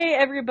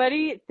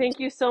everybody. Thank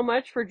you so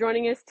much for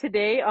joining us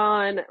today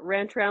on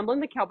Ranch Ramblin',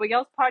 the Cowboy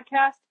Gals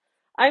podcast.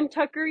 I'm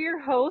Tucker, your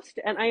host,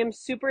 and I am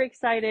super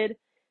excited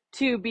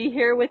to be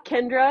here with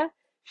Kendra.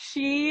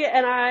 She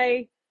and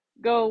I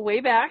go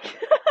way back.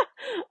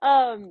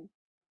 um,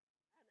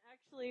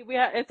 Actually,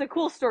 it's a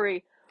cool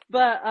story,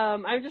 but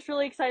I'm just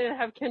really excited to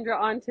have Kendra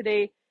on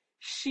today.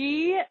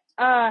 She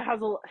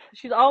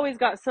she's always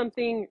got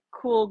something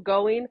cool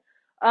going.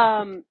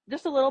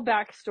 Just a little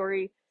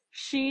backstory.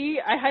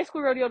 I high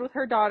school rodeoed with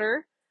her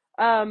daughter,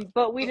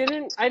 but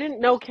I didn't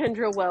know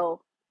Kendra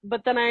well.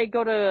 But then I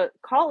go to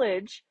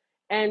college,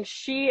 and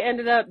she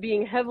ended up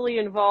being heavily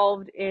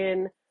involved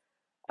in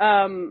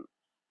um,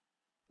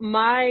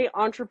 my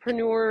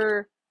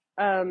entrepreneur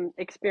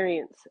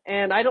experience.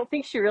 And I don't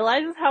think she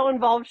realizes how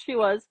involved she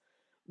was,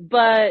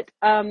 but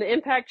the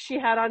impact she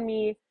had on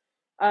me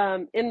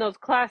in those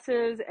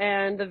classes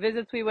and the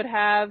visits we would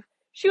have.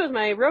 She was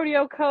my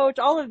rodeo coach,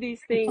 all of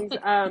these things.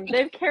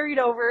 They've carried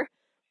over.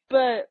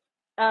 But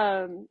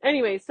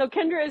anyway, so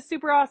Kendra is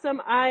super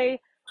awesome.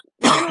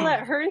 We're going to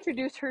let her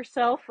introduce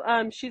herself.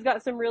 She's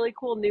got some really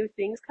cool new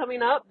things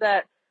coming up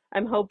that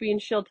I'm hoping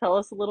she'll tell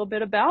us a little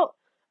bit about.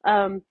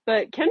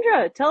 But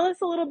Kendra, tell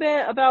us a little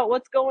bit about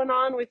what's going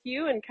on with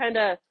you and kind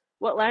of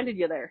what landed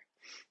you there.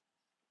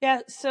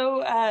 Yeah,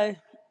 so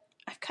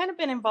I've kind of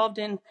been involved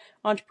in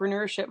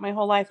entrepreneurship my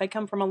whole life. I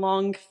come from a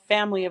long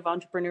family of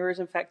entrepreneurs.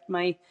 In fact,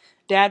 my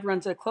dad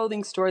runs a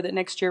clothing store that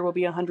next year will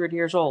be 100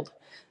 years old.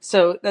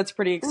 So that's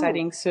pretty Mm,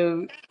 exciting.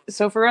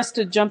 So for us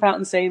to jump out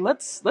and say,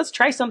 let's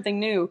try something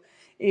new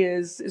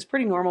is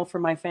pretty normal for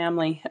my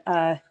family.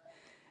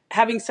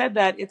 Having said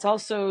that, it's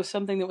also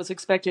something that was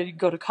expected to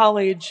go to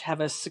college,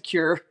 have a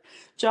secure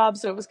job.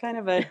 So it was kind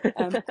of a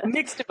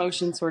mixed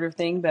emotion sort of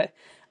thing. But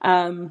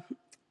um,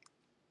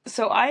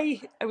 so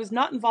I was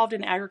not involved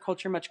in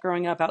agriculture much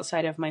growing up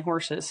outside of my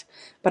horses,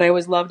 but I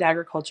always loved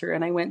agriculture,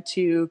 and I went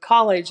to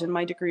college, and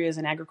my degree is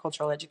in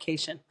agricultural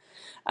education.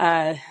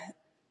 Uh,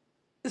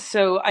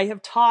 so I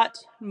have taught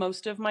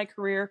most of my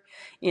career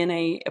in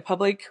a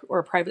public or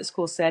a private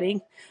school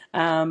setting.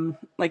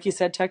 Like you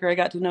said, Tucker, I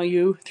got to know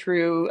you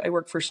through, I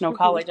work for Snow mhm.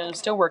 College, and I'm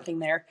still working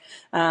there.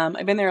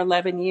 I've been there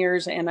 11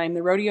 years, and I'm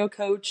the rodeo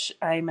coach.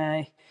 I'm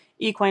a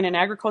equine and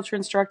agriculture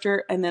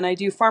instructor, and then I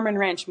do farm and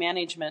ranch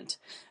management,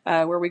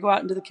 where we go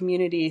out into the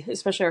community,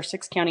 especially our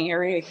 6 county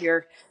area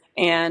here,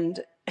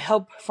 and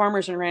help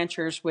farmers and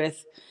ranchers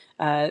with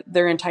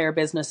their entire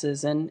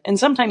businesses, and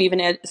sometimes even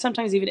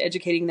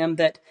educating them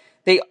that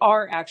they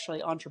are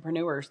actually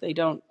entrepreneurs. They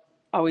don't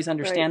always Right.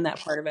 understand that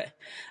part of it.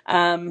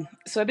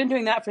 So I've been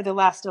doing that for the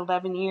last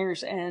 11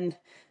 years, and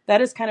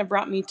that has kind of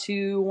brought me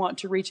to want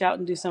to reach out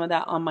and do some of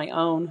that on my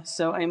own.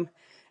 So I'm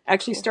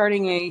actually Cool.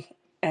 starting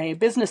a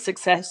business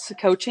success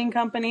coaching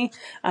company.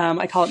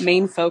 I call it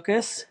Main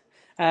Focus.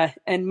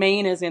 And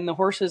Maine is in the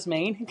horse's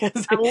mane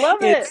because I love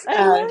it. it's, I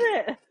love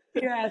it.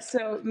 yeah,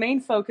 so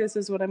Main Focus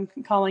is what I'm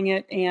calling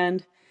it.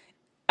 And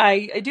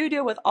I do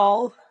deal with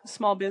all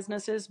small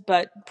businesses,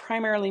 but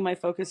primarily my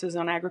focus is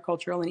on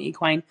agricultural and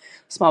equine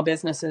small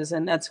businesses,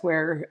 and that's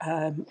where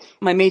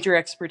my major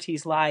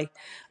expertise lie.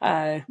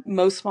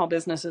 Most small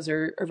businesses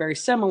are very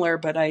similar,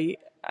 but I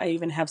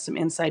even have some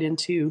insight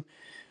into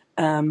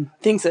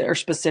things that are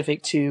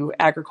specific to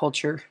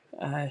agriculture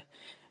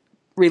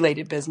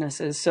related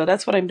businesses. So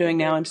that's what I'm doing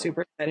now. Very I'm cool.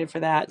 super excited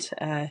for that.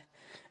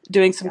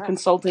 Doing some Yeah.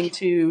 consulting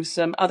to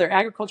some other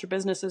agriculture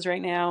businesses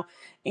right now,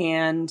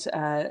 and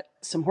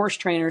some horse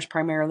trainers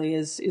primarily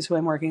is who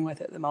I'm working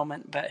with at the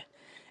moment. But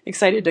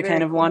excited to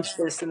kind Very of cool. launch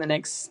this in the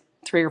next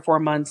 3 or 4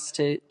 months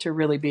to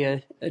really be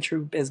a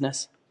true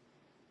business.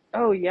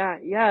 Oh yeah,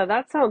 yeah,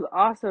 that sounds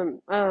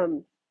awesome.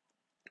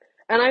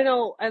 And I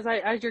know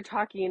as you're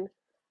talking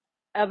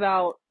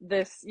about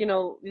this,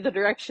 the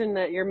direction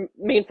that your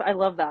I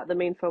love that, the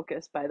main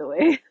focus, by the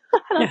way.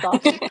 That's Yeah.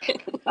 awesome.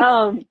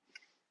 Um,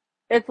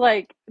 it's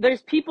like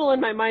there's people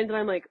in my mind that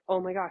I'm like,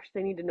 oh my gosh,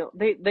 they need to know.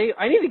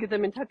 I need to get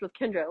them in touch with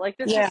Kendra. Like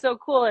this is Yeah. so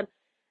cool.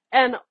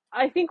 And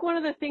I think one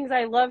of the things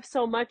I love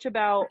so much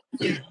about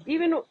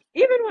even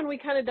when we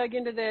kind of dug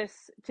into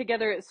this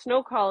together at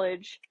Snow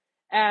College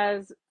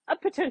as a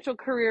potential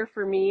career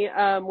for me,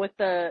 with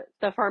the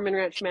farm and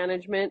ranch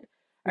management.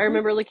 I Mhm.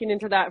 remember looking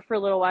into that for a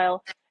little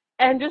while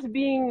and just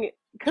being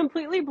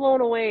completely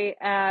blown away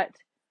at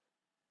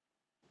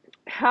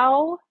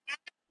how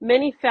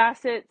many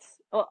facets,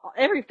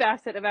 every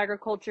facet of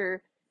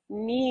agriculture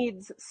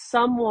needs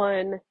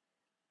someone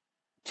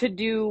to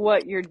do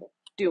what you're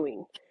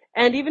doing.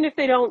 And even if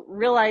they don't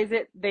realize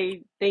it,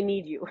 they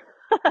need you.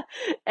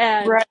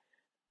 And Right.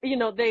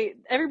 they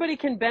everybody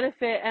can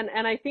benefit,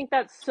 and I think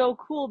that's so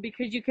cool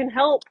because you can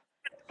help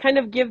kind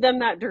of give them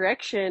that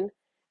direction.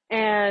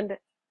 And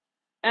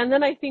and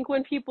then I think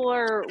when people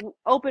are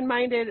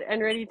open-minded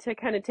and ready to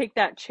kind of take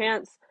that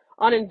chance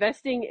on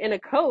investing in a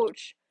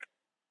coach,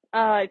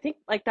 I think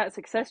like that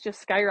success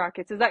just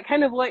skyrockets. Is that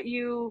kind of what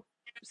you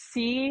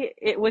see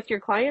it with your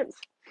clients?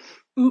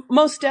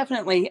 Most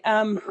definitely.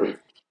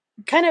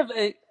 Kind of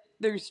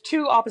there's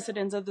two opposite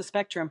ends of the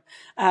spectrum.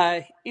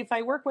 If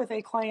I work with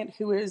a client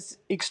who is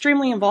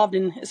extremely involved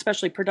in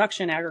especially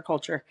production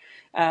agriculture,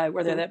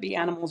 whether Mhm. that be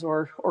animals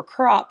or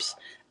crops,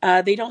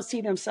 they don't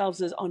see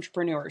themselves as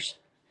entrepreneurs.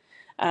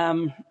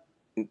 Um,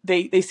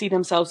 they see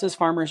themselves as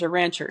farmers or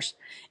ranchers.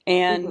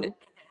 And Mhm.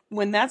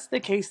 when that's the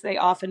case, they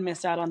often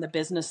miss out on the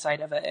business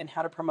side of it and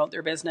how to promote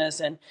their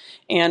business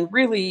and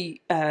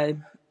really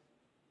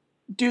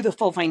do the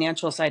full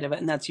financial side of it,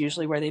 and that's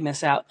usually where they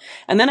miss out.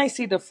 And then I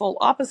see the full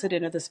opposite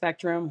end of the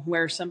spectrum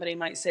where somebody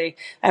might say,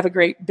 I have a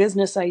great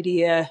business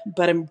idea,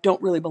 but I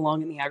don't really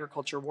belong in the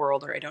agriculture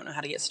world, or I don't know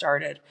how to get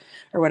started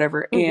or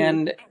whatever.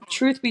 Mhm. And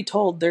truth be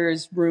told, there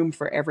is room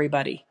for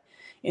everybody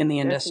in the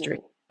industry.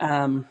 Definitely.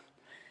 um,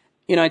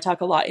 I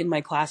talk a lot in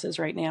my classes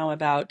right now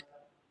about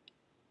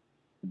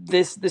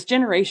this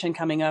generation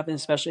coming up, and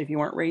especially if you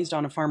weren't raised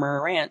on a farm or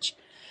a ranch,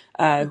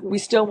 Mhm. we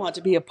still want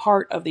to be a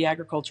part of the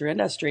agriculture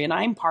industry, and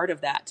I'm part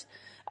of that.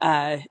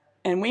 Uh,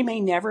 and we may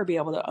never be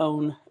able to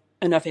own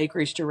enough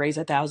acreage to raise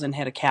 1,000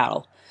 head of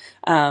cattle,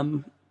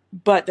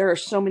 but there are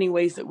so many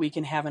ways that we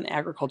can have an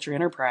agriculture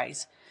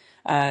enterprise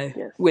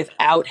Yes.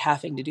 without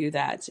having to do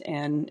that.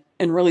 And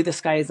really, the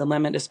sky is the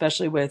limit,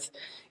 especially with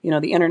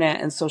the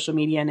internet and social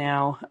media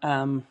now.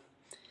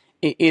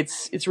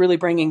 It's really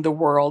bringing the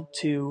world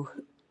to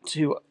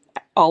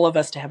all of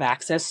us to have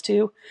access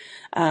to.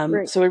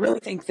 Right. So I really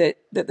think that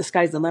the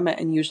sky's the limit,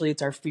 and usually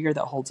it's our fear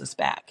that holds us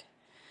back.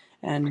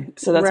 And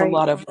so that's a Right.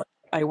 lot of what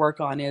I work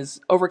on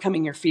is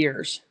overcoming your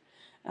fears.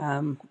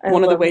 I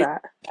One of the love ways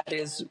that. that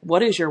is,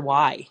 what is your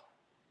why?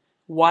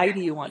 Why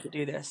do you want to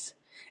do this?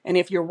 And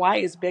if your why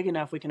is big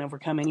enough, we can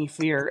overcome any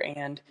fear,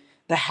 and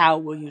the how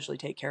will usually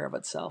take care of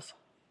itself.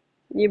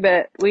 You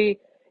bet.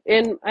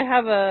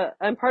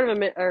 I'm part of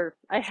or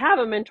I have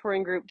a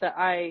mentoring group that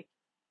I,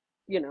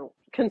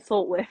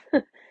 consult with.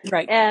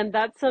 Right. And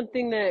that's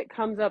something that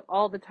comes up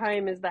all the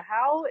time is the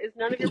how is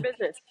none of your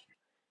business.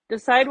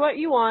 Decide what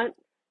you want.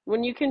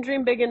 When you can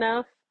dream big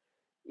enough,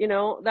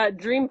 that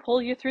dream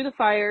pulls you through the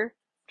fire,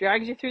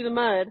 drags you through the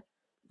mud,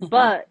 Hmm.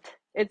 but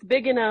it's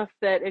big enough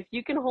that if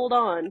you can hold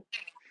on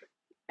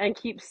and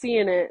keep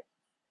seeing it,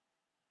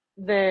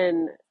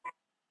 then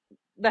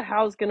the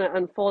how's going to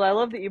unfold. I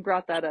love that you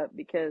brought that up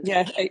because,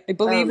 Yeah, I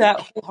believe um, that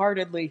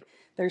wholeheartedly.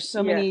 There's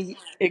so yes, many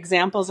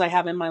examples I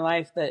have in my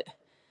life that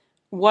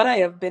what I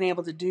have been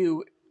able to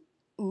do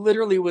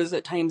literally was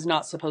at times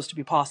not supposed to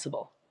be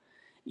possible.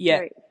 Yet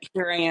right.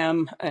 here I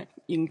am.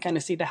 You can kind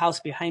of see the house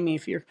behind me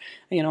if you're,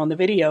 on the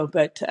video,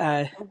 but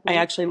I Hmm.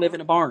 actually live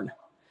in a barn,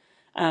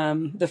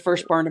 the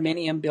first Right.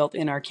 barndominium built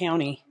in our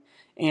county.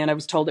 And I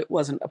was told it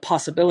wasn't a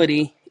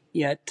possibility,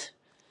 yet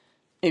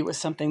it was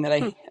something that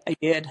I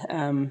did.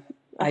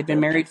 I'd been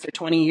Uh-huh. married for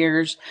 20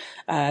 years,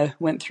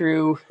 went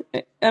through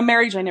a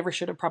marriage I never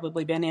should have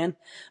probably been in,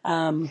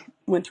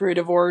 went through a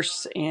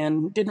divorce,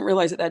 and didn't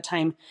realize at that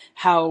time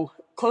how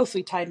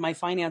closely tied my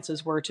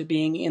finances were to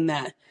being in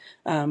that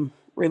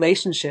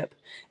relationship.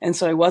 And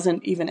so I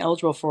wasn't even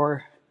eligible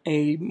for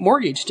a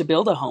mortgage to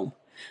build a home.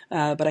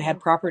 But I had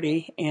Wow.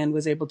 property and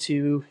was able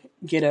to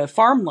get a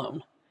farm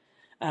loan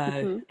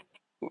Hmm.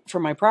 for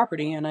my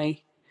property. And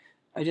I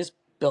just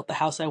built the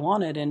house I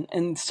wanted.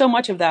 And so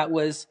much of that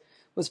was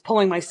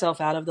pulling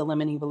myself out of the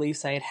limiting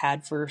beliefs I had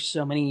had for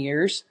so many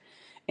years,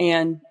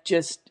 and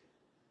just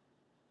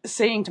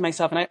saying to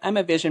myself, and I'm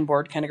a vision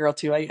board kind of girl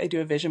too. I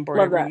do a vision board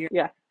Love every that. year.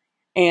 Yeah.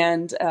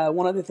 And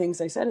one of the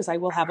things I said is I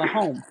will have a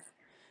home.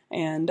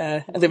 And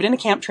I lived in a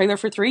camp trailer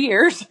for 3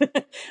 years,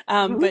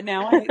 Hmm. but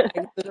now I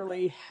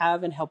literally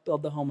have and help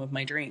build the home of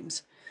my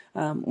dreams,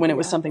 when it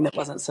was Yeah. something that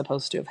wasn't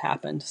supposed to have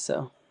happened.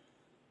 So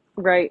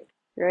Right.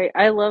 Right.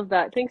 I love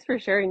that. Thanks for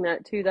sharing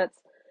that too. That's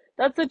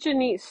such a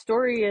neat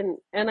story, and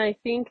I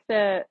think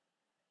that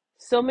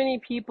so many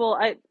people,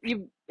 I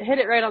you hit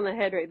it right on the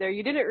head right there.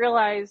 You didn't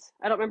realize,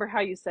 I don't remember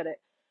how you said it.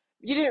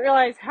 You didn't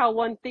realize how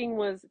one thing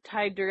was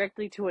tied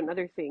directly to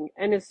another thing.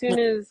 And as soon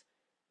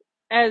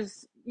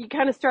as you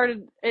kind of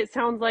started, it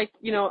sounds like,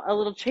 a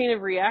little chain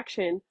of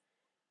reaction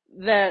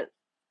that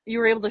you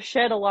were able to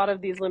shed a lot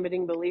of these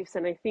limiting beliefs.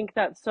 And I think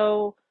that's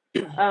so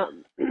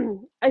um,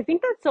 I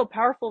think that's so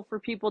powerful for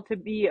people to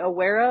be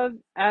aware of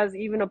as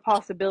even a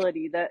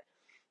possibility that,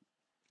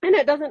 and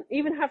it doesn't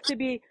even have to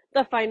be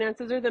the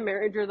finances or the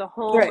marriage or the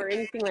home right. or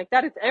anything like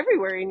that. It's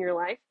everywhere in your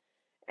life.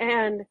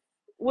 And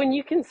when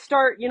you can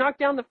start, you knock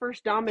down the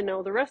first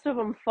domino, the rest of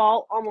them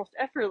fall almost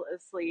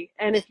effortlessly.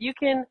 And if you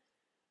can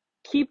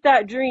keep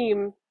that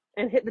dream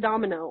and hit the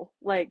domino,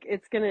 like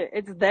it's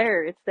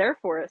there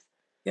for us.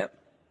 Yep.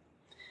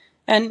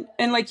 And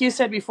like you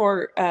said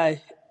before,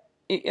 I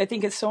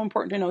think it's so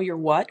important to know your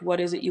what. What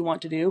is it you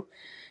want to do,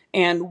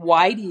 and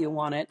why do you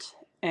want it?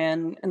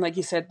 And like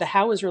you said, the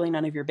how is really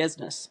none of your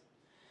business.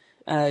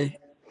 Uh,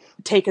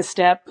 Take a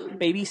step,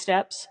 baby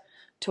steps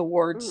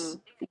towards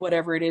Mm-hmm.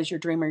 whatever it is your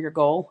dream or your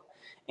goal,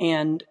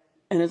 and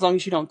and as long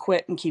as you don't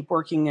quit and keep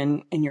working,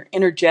 and you're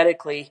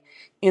energetically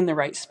in the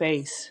right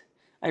space,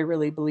 I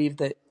really believe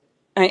that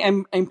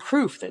I'm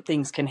proof that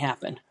things can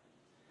happen.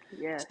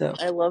 Yes, So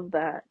I love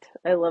that.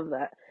 I love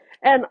that.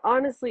 And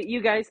honestly,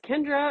 you guys,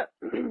 Kendra,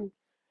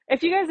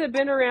 if you guys have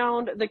been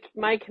around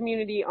my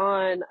community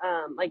on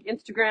like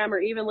Instagram or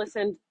even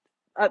listened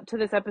up to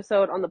this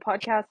episode on the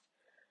podcast,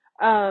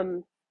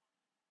 um,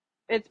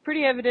 it's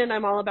pretty evident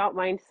I'm all about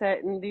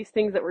mindset and these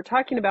things that we're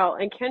talking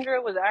about. And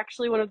Kendra was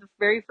actually one of the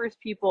very first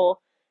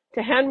people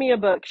to hand me a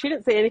book. She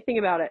didn't say anything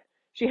about it.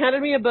 She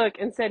handed me a book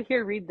and said,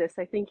 "Here, read this.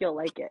 I think you'll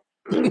like it."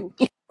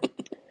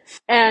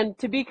 And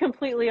to be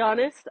completely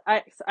honest,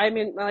 I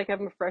mean, like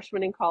I'm a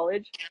freshman in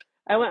college.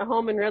 I went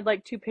home and read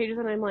like 2 pages,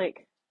 and I'm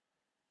like,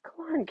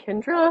 "Come on,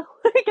 Kendra!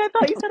 Like I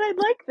thought you said I'd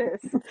like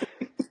this."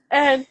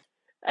 And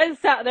I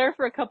sat there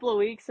for a couple of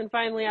weeks, and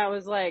finally I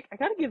was like, I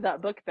gotta give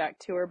that book back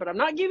to her, but I'm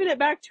not giving it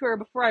back to her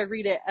before I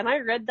read it. And I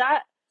read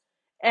that,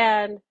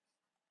 and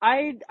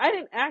I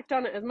didn't act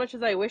on it as much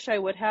as I wish I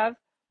would have,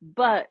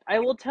 but I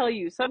will tell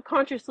you,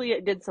 subconsciously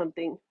it did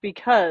something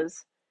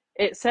because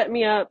it set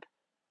me up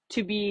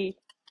to be,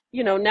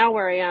 now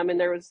where I am. And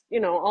there was,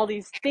 all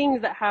these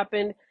things that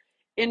happened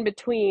in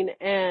between,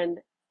 and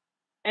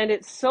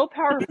it's so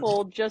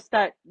powerful just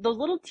that those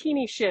little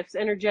teeny shifts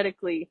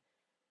energetically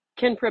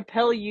can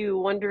propel you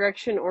one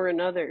direction or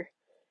another.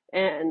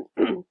 And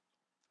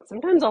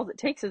sometimes all it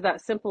takes is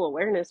that simple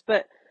awareness.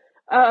 But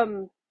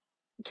um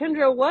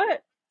Kendra,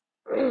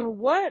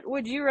 what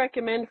would you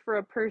recommend for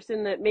a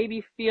person that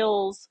maybe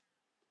feels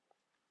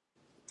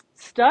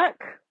stuck,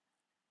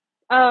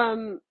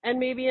 and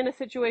maybe in a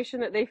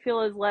situation that they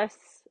feel is less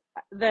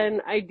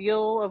than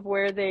ideal of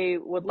where they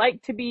would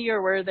like to be,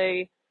 or where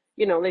they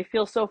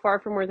feel so far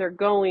from where they're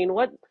going?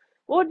 What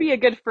would be a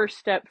good first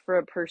step for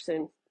a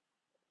person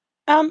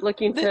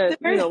looking to, The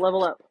very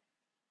level up?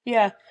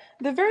 yeah,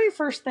 the very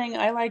first thing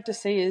I like to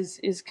say is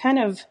kind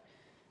of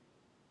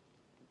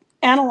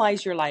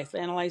analyze your life,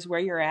 analyze where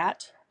you're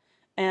at,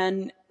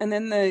 and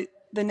then the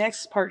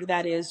next part of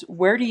that is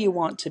where do you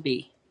want to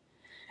be,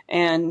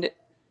 and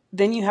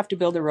then you have to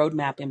build a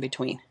roadmap in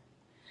between.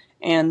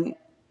 And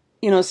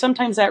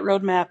sometimes that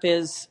roadmap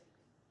is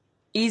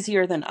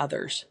easier than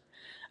others.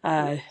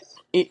 Uh, Yes.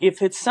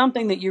 if it's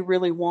something that you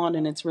really want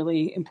and it's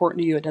really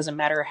important to you, it doesn't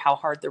matter how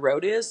hard the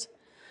road is.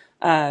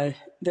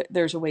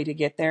 There's a way to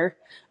get there,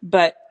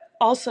 but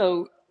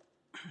also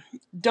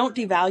don't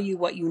devalue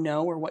what you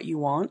know or what you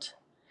want.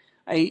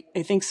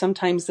 I think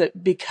sometimes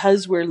that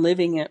because we're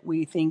living it,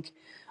 we think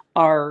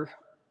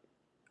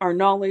our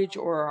knowledge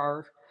or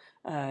our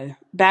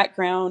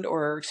background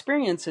or our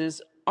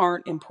experiences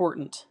aren't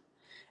important,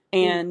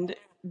 Mm, and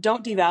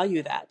don't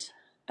devalue that.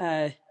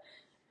 Uh,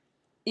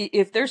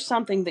 if there's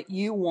something that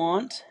you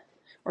want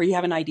or you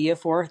have an idea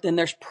for, then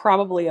there's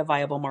probably a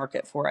viable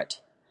market for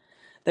it.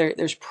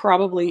 There's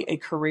probably a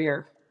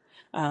career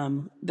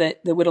that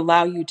would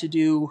allow you to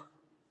do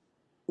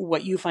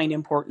what you find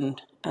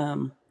important,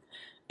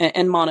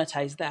 and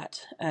monetize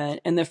that.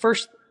 And the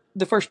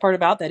first part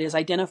about that is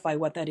identify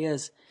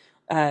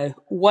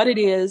what it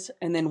is,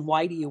 and then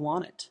why do you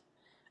want it.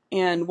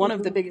 And one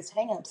of the mhm, biggest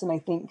hangups, and I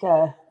think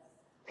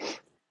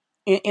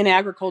in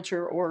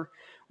agriculture or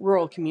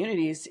rural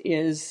communities,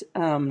 is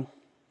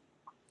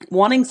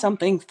wanting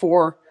something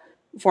for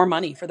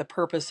money, for the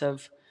purpose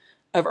of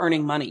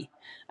earning money,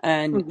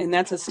 mhm. and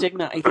that's a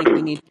stigma I think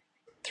we need to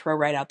throw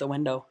right out the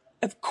window.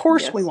 Of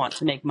course, we Yes. want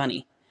to make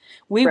money.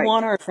 We Right.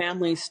 want our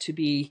families to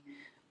be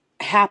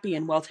happy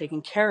and well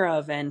taken care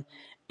of, and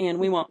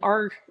we want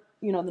our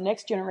the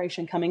next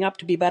generation coming up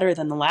to be better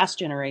than the last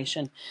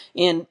generation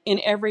in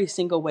every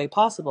single way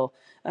possible.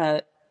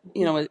 uh,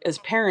 Mhm. as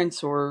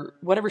parents or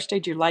whatever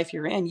stage of your life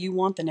you're in, you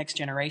want the next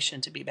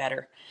generation to be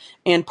better,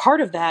 and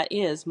part of that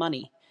is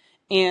money.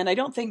 And I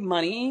don't think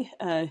money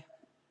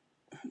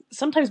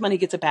sometimes money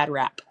gets a bad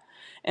rap,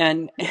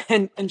 and Yes.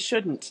 and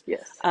shouldn't.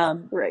 Yes.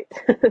 um, Right.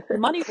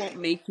 Money won't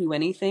make you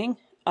anything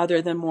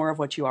other than more of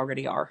what you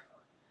already are.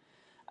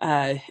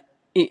 uh,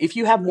 if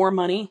you have more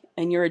money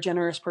and you're a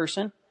generous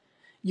person,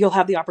 you'll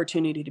have the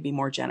opportunity to be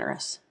more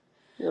generous.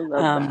 I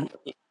love that. Um,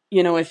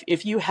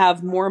 if you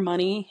have more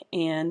money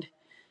and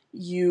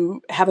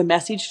you have a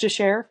message to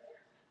share,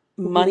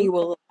 Hmm. money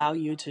will allow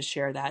you to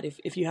share that.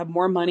 If you have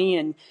more money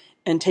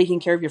and taking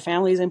care of your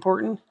family is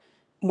important,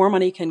 more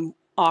money can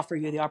offer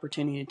you the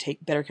opportunity to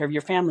take better care of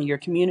your family, your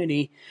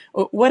community,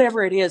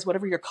 whatever it is,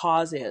 whatever your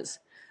cause is.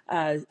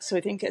 So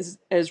I think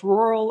as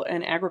rural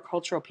and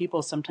agricultural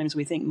people, sometimes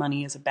we think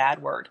money is a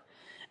bad word.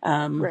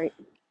 Right.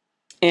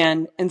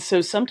 And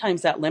so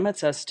sometimes that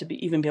limits us to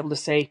even be able to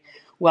say,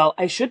 well,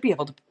 I should be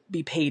able to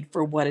be paid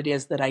for what it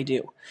is that I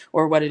do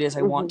or what it is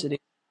I want Hmm. to do.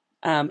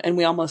 And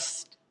we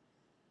almost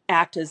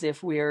act as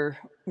if we're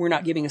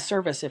not giving a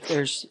service if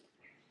there's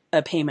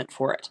a payment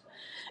for it.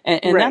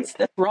 And Right. that's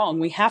wrong.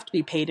 We have to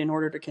be paid in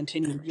order to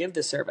continue to give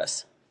the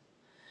service.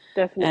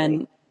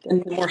 Definitely.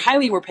 And the more Definitely.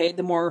 highly we're paid,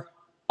 the more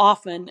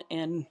often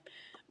and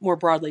more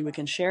broadly we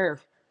can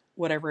share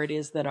whatever it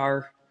is that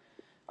our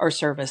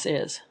service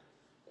is.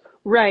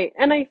 Right.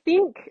 And I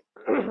think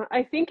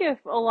I think if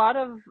a lot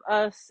of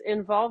us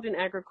involved in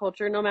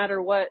agriculture, no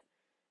matter what,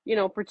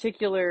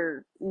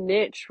 particular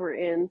niche we're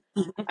in,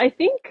 I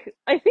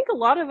think a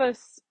lot of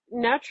us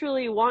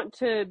naturally want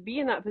to be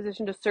in that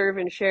position to serve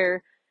and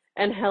share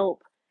and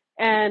help.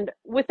 And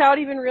without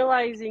even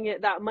realizing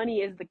it, that money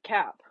is the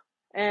cap.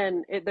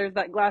 and there's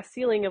that glass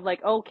ceiling of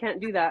like, oh,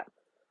 can't do that.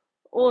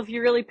 Well, if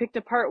you really picked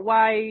apart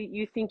why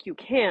you think you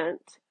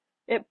can't,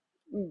 it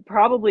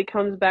probably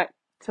comes back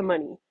to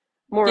money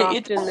more It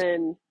often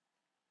than,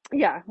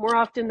 yeah, more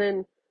often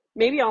than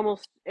maybe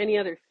almost any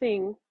other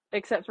thing,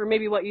 except for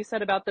maybe what you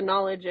said about the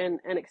knowledge and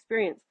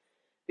experience.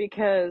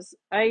 Because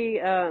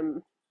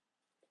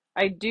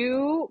I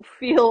do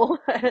feel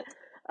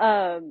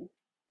um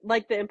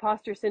like the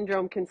imposter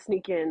syndrome can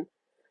sneak in.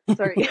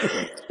 Sorry.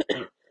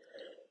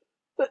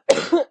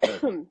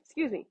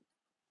 Excuse me.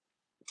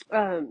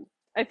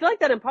 I feel like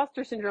that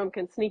imposter syndrome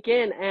can sneak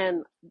in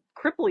and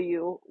cripple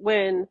you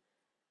when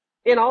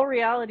in all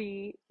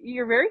reality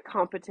you're very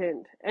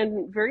competent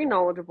and very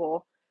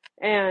knowledgeable,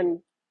 and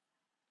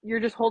you're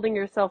just holding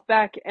yourself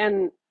back,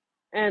 and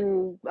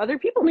other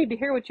people need to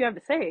hear what you have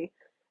to say,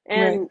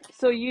 right. and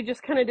so you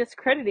just kind of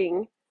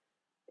discrediting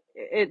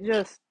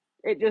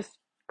it just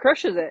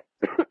crushes it.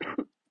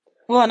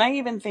 Well, and I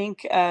even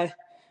think I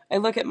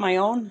look at my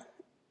own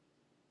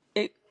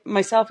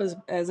myself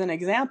as an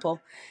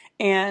example,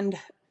 and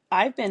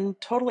I've been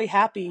totally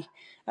happy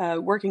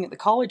working at the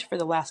college for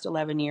the last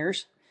 11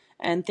 years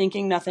and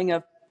thinking nothing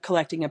of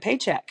collecting a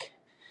paycheck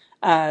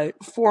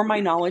for my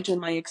knowledge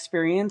and my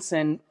experience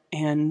and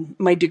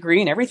my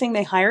degree and everything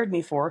they hired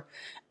me for.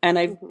 And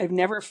Hmm. I've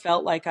never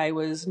felt like I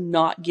was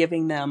not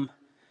giving them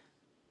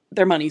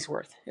their money's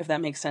worth, if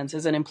that makes sense,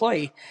 as an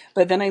employee.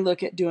 But then I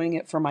look at doing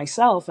it for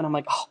myself and I'm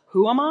like, oh,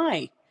 who am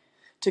I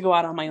to go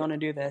out on my own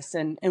and do this?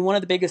 And one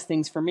of the biggest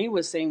things for me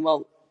was saying,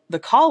 well, the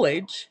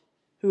college,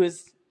 who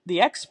is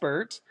the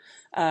expert,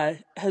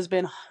 has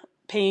been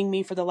paying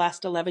me for the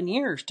last 11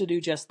 years to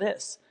do just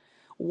this.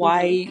 Hmm.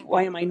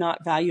 Why am I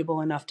not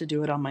valuable enough to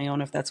do it on my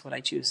own if that's what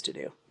I choose to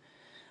do?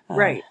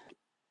 Right.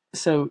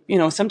 So,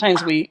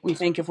 sometimes we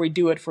think if we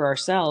do it for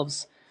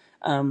ourselves,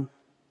 um,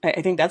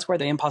 I think that's where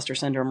the imposter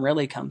syndrome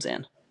really comes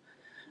in.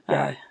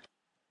 Yeah. Uh,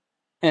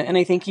 and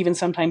I think even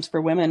sometimes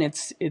for women,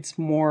 it's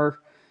more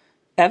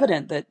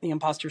evident that the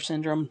imposter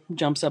syndrome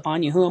jumps up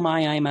on you. Who am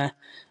I?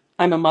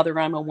 I'm a mother.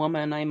 I'm a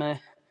woman. I'm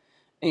a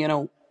you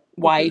know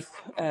Hmm. wife.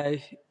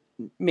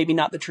 Maybe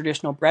not the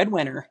traditional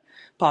breadwinner,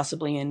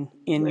 possibly in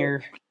Right.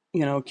 your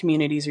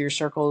communities or your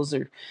circles,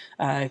 or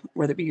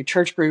whether it be your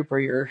church group or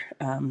your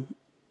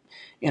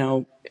you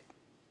know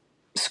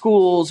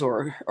schools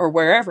or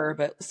wherever.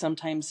 But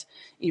sometimes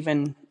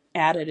even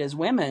added as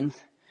women,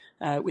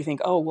 we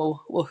think, oh,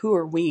 well, who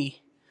are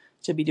we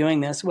to be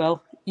doing this?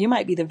 Well, you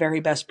might be the very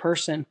best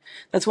person.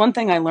 That's one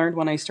thing I learned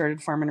when I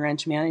started farm and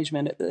ranch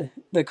management at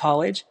the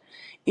college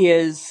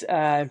is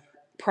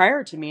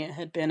prior to me, it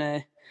had been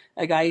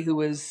a guy who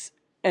was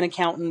an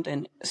accountant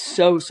and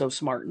so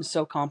smart and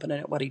so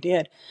competent at what he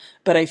did.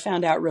 But I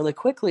found out really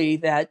quickly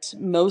that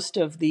most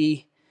of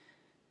the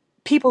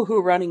people who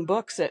were running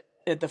books at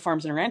the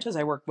farms and ranches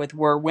I worked with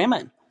were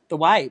women, the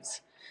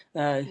wives.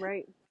 Uh,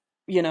 Right.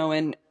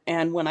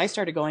 and when I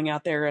started going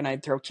out there and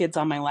I'd throw kids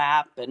on my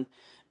lap and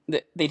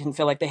they didn't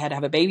feel like they had to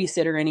have a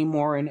babysitter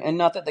anymore, and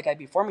not that the guy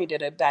before me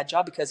did a bad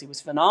job because he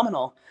was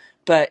phenomenal,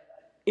 but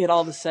it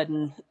all of a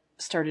sudden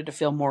started to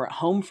feel more at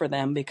home for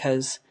them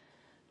because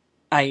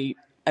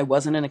I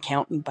wasn't an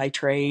accountant by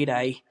trade.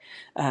 I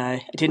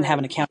didn't have Right.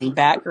 an accounting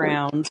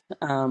background,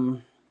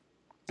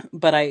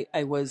 but I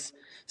was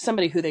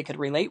somebody who they could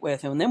relate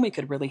with, and then we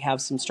could really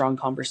have some strong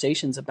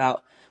conversations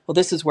about, well,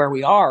 this is where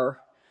we are.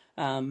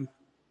 Um,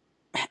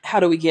 how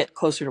do we get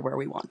closer to where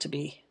we want to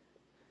be?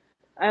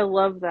 I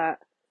love that.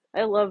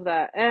 I love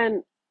that.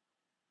 And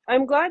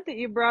I'm glad that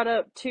you brought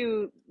up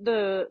to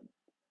the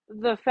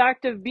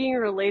fact of being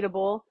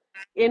relatable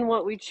in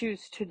what we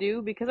choose to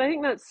do, because I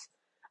think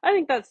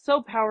that's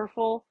so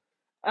powerful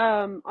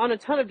on a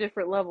ton of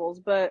different levels.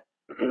 But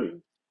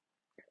and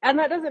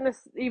that doesn't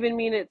even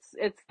mean it's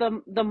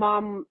the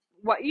mom.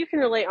 What you can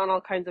relate on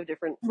all kinds of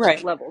different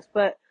Right. levels.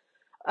 But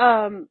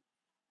um,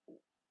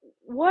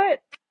 what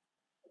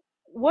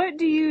what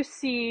do you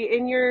see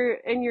in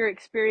your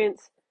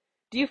experience?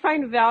 Do you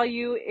find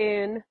value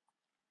in,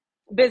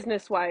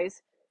 business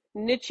wise,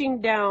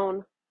 niching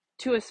down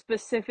to a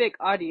specific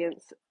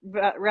audience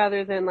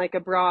rather than like a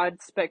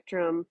broad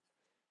spectrum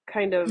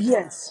kind of?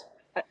 Yes.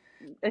 I,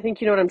 I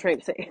think you know what I'm trying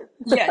to say.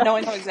 Yeah, no,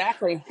 I know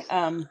exactly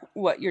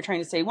what you're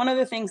trying to say. One of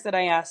the things that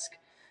I ask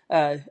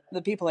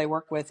the people I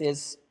work with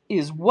is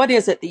what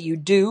is it that you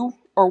do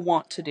or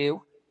want to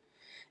do,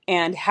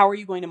 and how are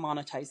you going to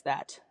monetize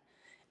that?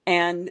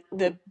 And Mhm.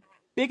 the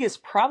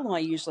biggest problem I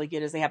usually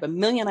get is they have a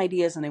million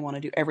ideas and they want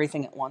to do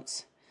everything at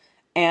once.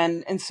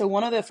 And so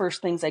one of the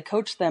first things I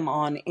coach them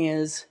on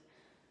is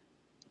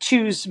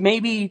choose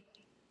maybe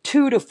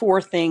 2 to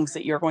 4 things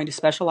that you're going to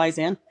specialize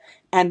in,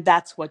 and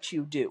that's what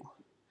you do.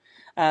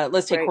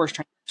 Let's take Right. horse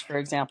trainers, for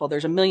example.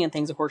 There's a million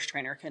things a horse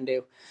trainer can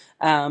do.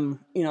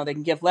 They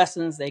can give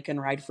lessons, they can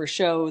ride for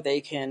show,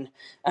 they can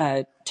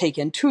take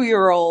in 2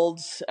 year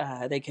olds,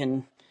 they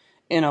can,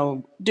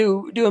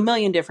 do a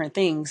million different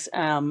things.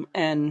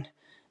 And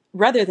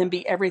rather than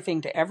be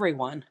everything to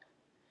everyone,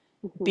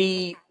 Hmm.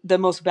 be the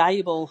most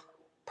valuable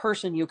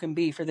person you can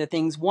be for the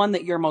things, one,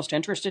 that you're most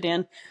interested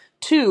in,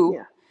 two,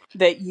 Yeah.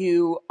 that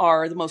you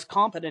are the most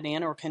competent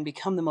in or can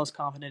become the most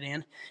competent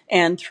in,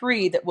 and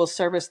 3 that will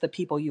service the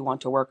people you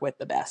want to work with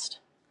the best.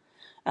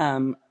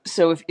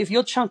 So if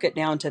you'll chunk it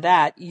down to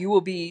that, you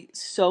will be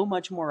so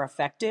much more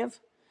effective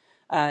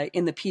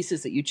in the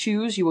pieces that you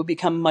choose. You will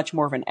become much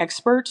more of an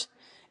expert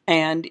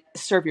and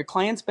serve your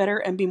clients better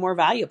and be more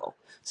valuable.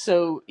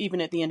 So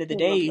even at the end of I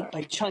the love day, that.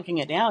 by chunking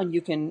it down,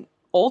 you can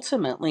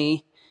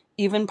ultimately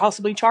even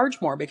possibly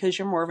charge more because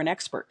you're more of an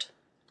expert.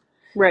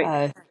 Right,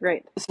 Uh,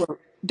 right, so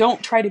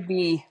don't try to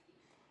be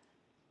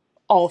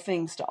all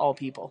things to all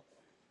people.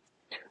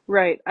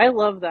 right. I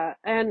love that.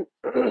 And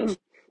the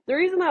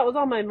reason that was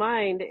on my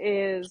mind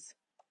is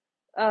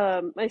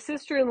my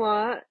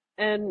sister-in-law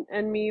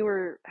and me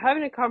were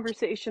having a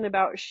conversation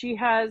about she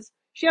has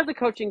a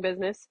coaching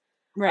business.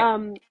 Right.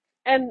 Um,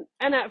 and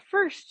at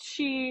first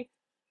she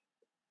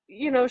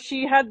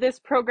had this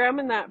program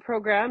and that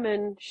program,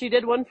 and she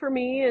did one for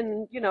me,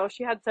 and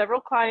she had several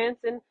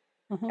clients, and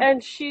Hmm.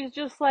 and she's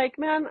just like,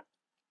 man,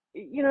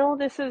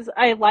 this is,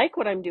 I like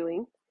what I'm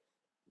doing,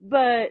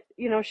 but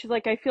she's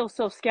like, I feel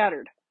so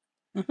scattered.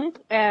 Hmm.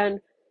 And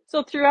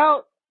so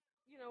throughout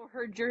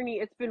her journey,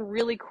 it's been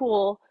really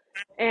cool.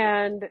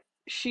 And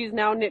she's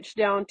now niched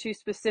down to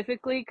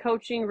specifically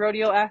coaching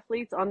rodeo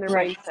athletes on their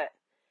Right. mindset.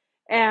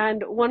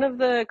 And one of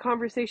the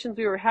conversations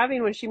we were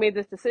having when she made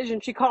this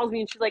decision, she calls me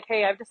and she's like,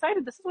 hey, I've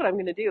decided this is what I'm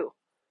going to do.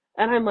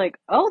 And I'm like,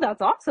 oh,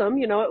 that's awesome.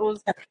 It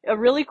was a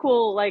really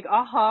cool, like,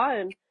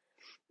 aha.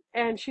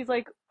 And she's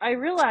like, I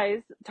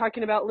realized,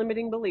 talking about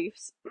limiting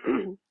beliefs,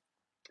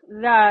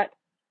 that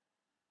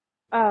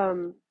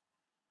um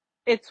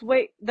it's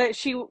way that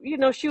she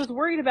was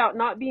worried about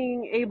not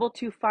being able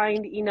to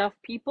find enough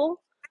people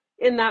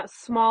in that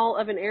small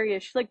of an area.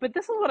 She's like, but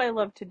this is what I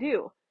love to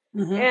do.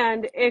 Hmm.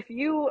 And if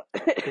you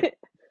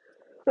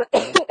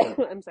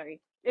I'm sorry,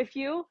 if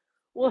you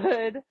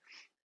would,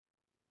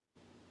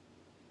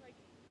 like,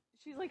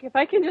 she's like, if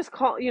I can just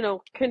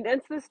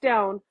condense this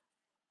down,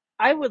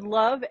 I would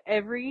love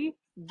every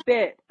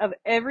bit of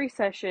every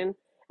session,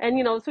 and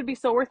this would be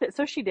so worth it.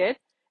 So she did,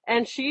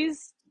 and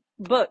she's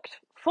booked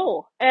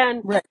full,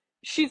 and Right.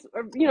 she's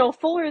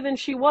fuller than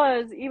she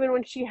was even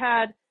when she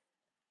had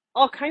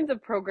all kinds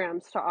of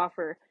programs to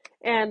offer.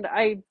 And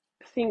I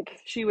think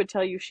she would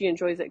tell you she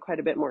enjoys it quite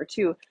a bit more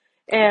too.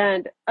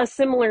 And a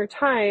similar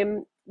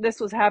time this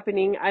was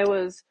happening, I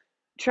was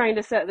trying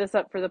to set this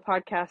up for the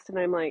podcast, and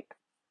I'm like,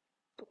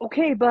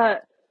 okay,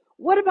 but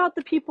what about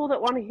the people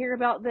that want to hear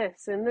about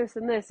this and this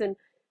and this? And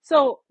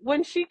so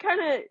when she kind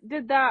of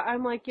did that,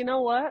 I'm like, you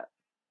know what?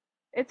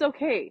 It's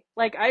okay.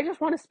 Like, I just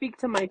want to speak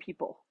to my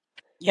people.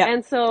 Yeah.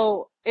 And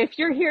so if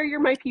you're here, you're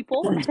my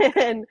people.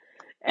 and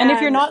And if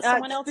you're and not,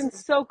 someone that's else been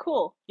is. so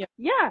cool. Yeah.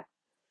 Yeah.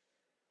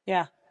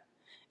 Yeah.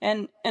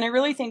 And I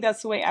really think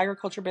that's the way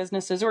agriculture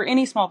businesses or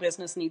any small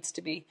business needs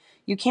to be.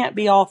 You can't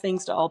be all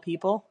things to all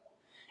people.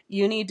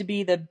 You need to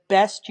be the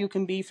best you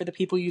can be for the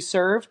people you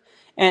serve.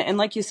 And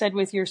like you said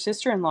with your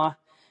sister-in-law,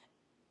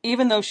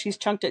 even though she's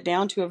chunked it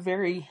down to a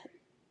very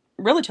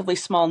relatively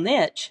small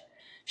niche,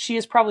 she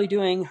is probably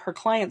doing her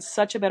clients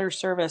such a better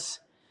service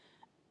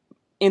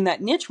in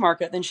that niche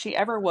market than she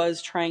ever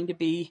was trying to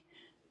be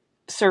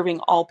serving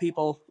all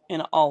people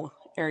in all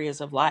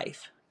areas of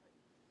life.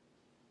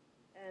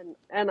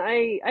 And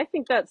I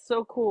think that's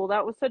so cool.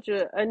 That was such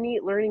a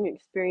neat learning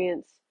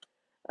experience.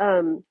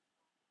 Um,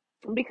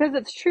 because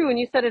it's true, and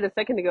you said it a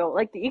second ago,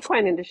 like, the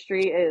equine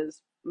industry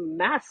is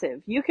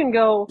massive. You can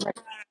go Right.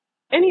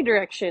 any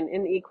direction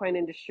in the equine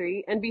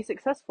industry and be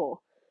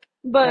successful.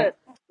 Right.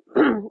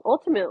 But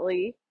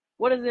ultimately,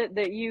 what is it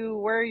that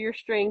where are your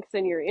strengths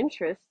and your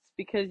interests?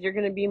 Because you're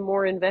going to be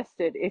more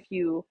invested if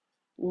you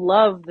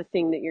love the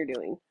thing that you're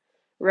doing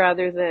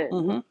rather than,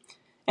 Hmm.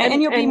 And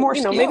and, you'll be and, more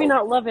maybe skilled.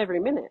 not love every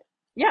minute.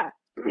 Yeah.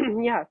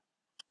 Yeah.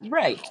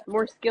 Right.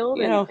 More skilled,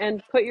 You and, know,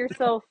 and put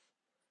yourself,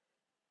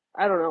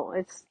 I don't know.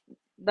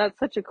 That's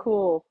such a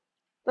cool,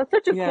 that's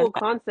such a yeah. cool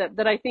concept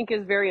that I think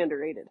is very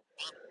underrated.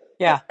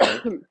 Yeah.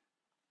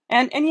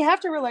 And you have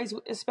to realize,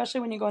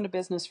 especially when you go into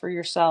business for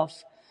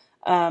yourself,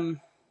 um,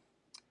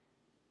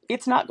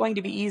 it's not going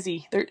to be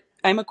easy.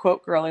 I'm a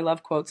quote girl. I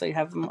love quotes. I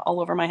have them all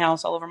over my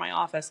house, all over my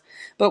office.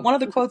 But one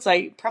of the quotes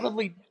I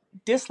probably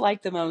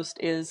dislike the most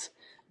is,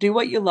 "Do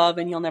what you love,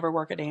 and you'll never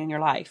work a day in your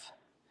life."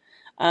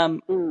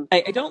 Um, Mm,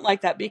 I don't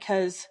like that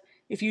because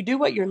if you do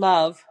what you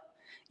love,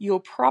 you'll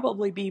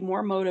probably be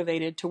more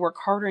motivated to work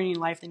harder in your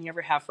life than you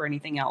ever have for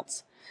anything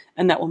else,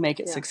 and that will make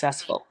it yeah.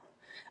 successful.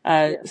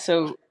 Yes.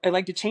 So I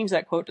like to change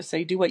that quote to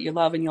say, "Do what you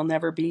love, and you'll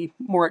never be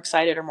more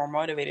excited or more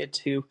motivated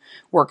to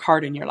work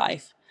hard in your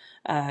life."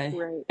 Uh,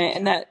 Right.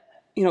 and that,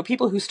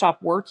 people who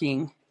stop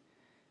working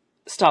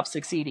stop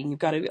succeeding. You've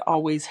got to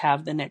always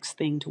have the next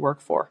thing to work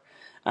for.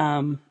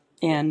 And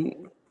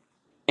Definitely.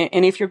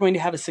 and if you're going to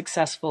have a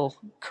successful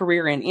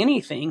career in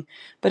anything,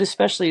 but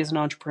especially as an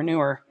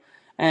entrepreneur,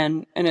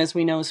 and as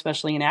we know,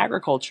 especially in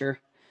agriculture,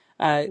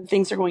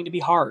 things are going to be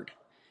hard,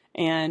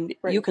 and you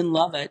Right. can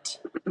love it,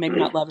 maybe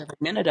not love every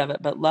minute of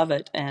it, but love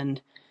it,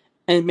 and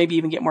maybe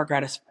even get more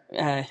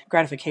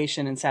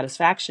gratification and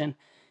satisfaction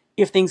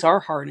if things are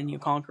hard and you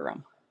conquer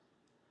them.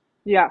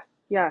 Yeah.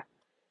 Yeah.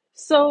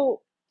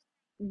 So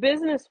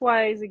business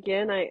wise,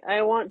 again,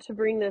 I want to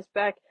bring this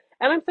back,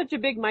 and I'm such a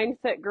big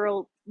mindset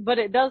girl, but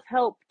it does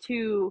help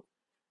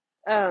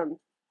um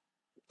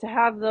to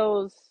have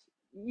those.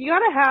 You got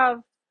to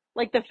have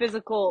like the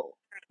physical,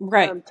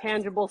 Right.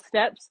 tangible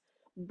steps,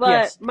 but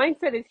Yes.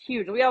 mindset is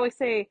huge. We always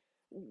say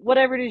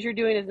whatever it is you're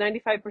doing is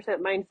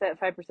 95% mindset,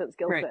 5%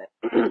 skill Right. set.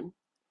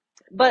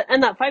 But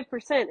and that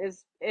 5%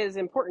 is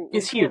important. You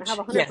It's can't have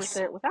huge. Yes.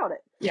 100% without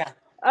it. Yeah.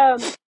 Um,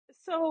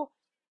 so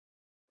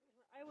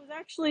I was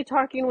actually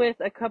talking with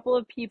a couple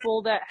of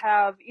people that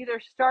have either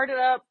started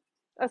up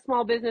a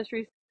small business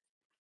recently.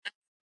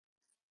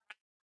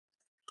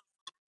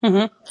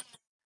 Hmm.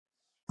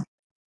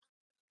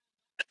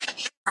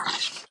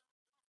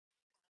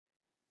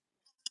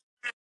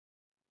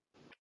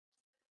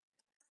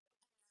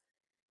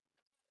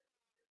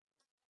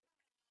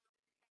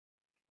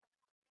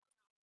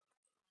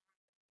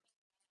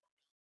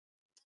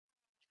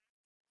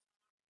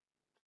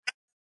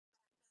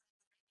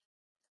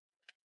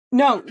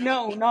 No,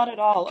 no, not at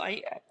all.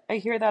 I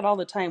hear that all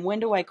the time. When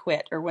do I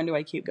quit or when do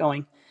I keep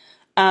going?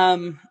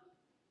 Um,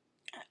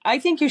 I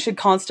think you should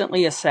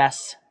constantly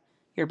assess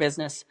your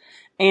business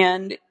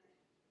and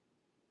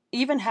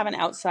even have an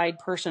outside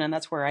person, and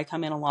that's where I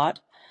come in a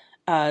lot.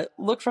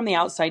 Look from the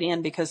outside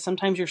in because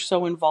sometimes you're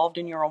so involved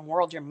in your own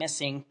world, you're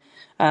missing,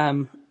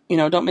 um,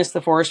 don't miss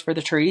the forest for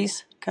the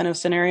trees kind of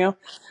scenario.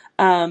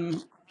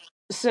 Um,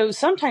 so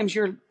sometimes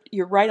you're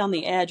right on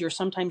the edge, or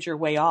sometimes you're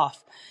way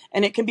off,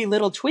 and it can be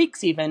little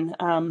tweaks even.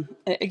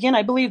 Again,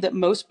 I believe that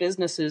most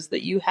businesses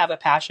that you have a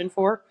passion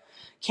for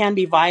can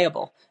be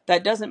viable.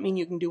 That doesn't mean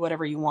you can do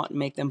whatever you want and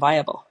make them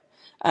viable.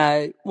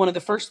 One of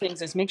the first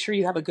things is make sure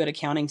you have a good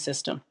accounting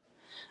system.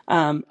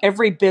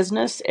 Every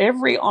business,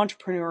 every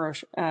entrepreneur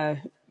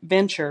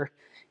venture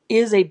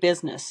is a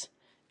business,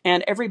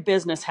 and every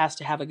business has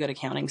to have a good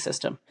accounting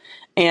system.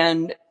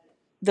 And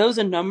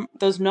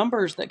those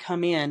numbers that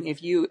come in,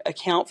 if you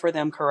account for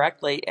them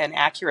correctly and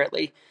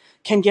accurately,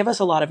 can give us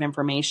a lot of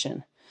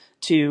information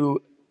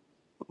to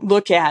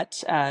look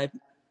at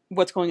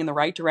what's going in the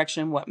right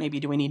direction, what maybe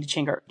do we need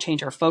to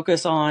change our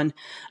focus on,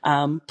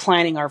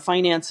 planning our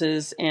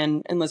finances,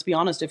 and let's be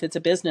honest, if it's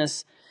a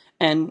business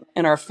and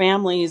our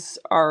families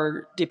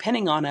are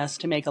depending on us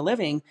to make a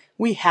living,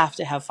 we have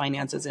to have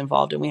finances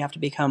involved and we have to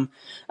become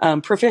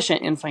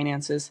proficient in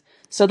finances.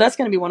 So that's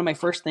going to be one of my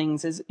first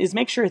things is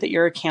make sure that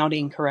you're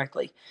accounting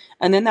correctly,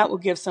 and then that will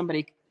give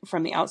somebody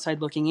from the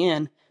outside looking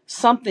in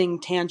something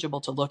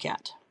tangible to look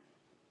at.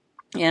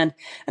 And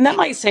that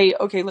might say,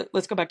 okay,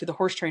 let's go back to the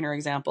horse trainer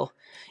example.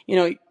 You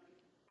know,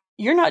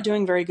 you're not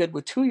doing very good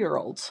with 2 year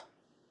olds,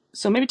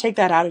 so maybe take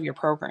that out of your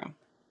program.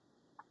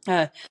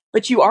 Uh,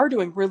 but you are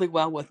doing really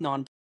well with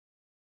non.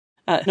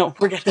 No,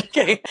 we're good.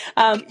 Okay,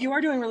 you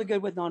are doing really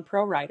good with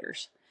non-pro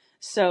riders.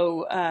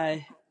 So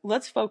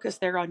let's focus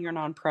there on your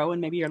non-pro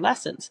and maybe your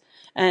lessons,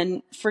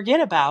 and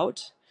forget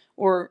about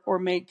or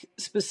make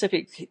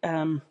specific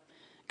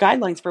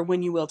guidelines for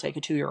when you will take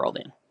a 2 year old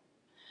in.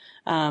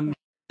 Um,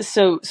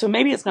 so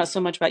maybe it's not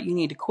so much about you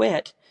need to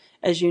quit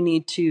as you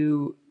need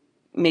to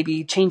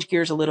maybe change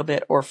gears a little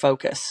bit or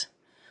focus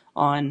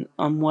on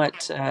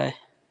what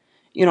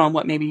on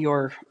what maybe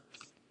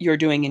you're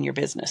doing in your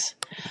business.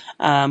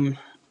 Um,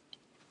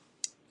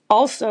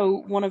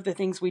 Also, one of the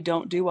things we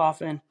don't do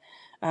often,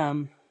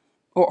 um,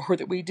 or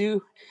that we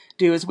do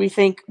is we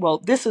think, well,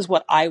 this is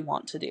what I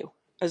want to do.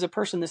 As a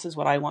person, this is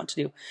what I want to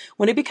do.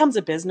 When it becomes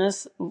a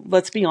business,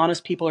 let's be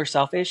honest, people are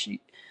selfish.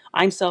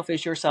 I'm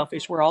selfish, you're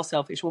selfish, we're all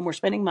selfish. When we're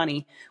spending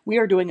money, we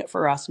are doing it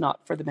for us,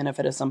 not for the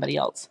benefit of somebody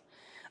else.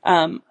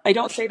 I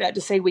don't say that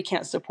to say we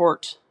can't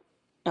support,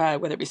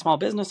 whether it be small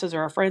businesses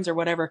or our friends or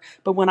whatever,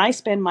 but when I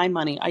spend my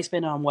money, I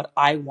spend it on what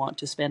I want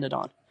to spend it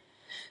on.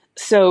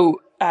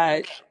 So,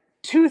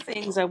 two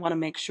things I want to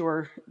make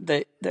sure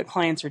that the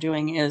clients are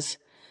doing is,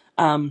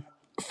 um,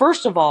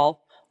 first of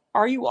all,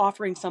 are you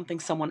offering something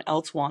someone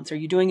else wants? Are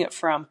you doing it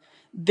from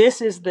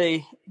this is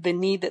the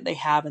need that they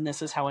have, and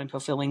this is how I'm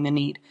fulfilling the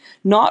need,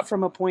 not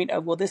from a point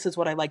of, well, this is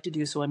what I like to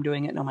do, so I'm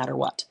doing it no matter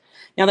what.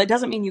 Now, that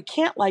doesn't mean you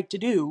can't like to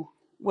do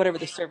whatever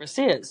the service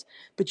is,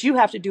 but you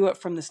have to do it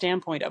from the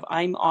standpoint of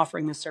I'm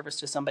offering this service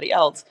to somebody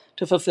else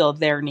to fulfill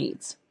their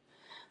needs.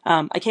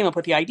 I came up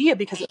with the idea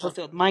because it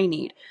fulfilled my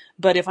need,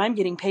 but if I'm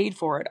getting paid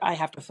for it, I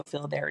have to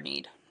fulfill their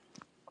need.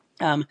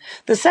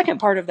 The second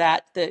part of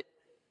that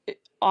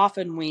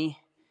often we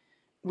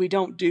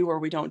don't do or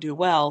we don't do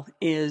well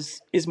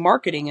is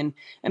marketing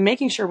and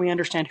making sure we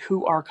understand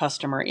who our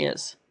customer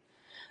is.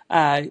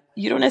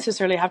 You don't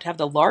necessarily have to have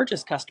the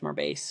largest customer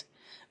base,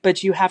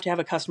 but you have to have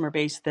a customer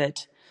base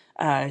that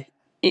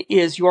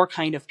is your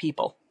kind of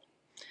people.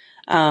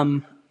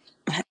 Um,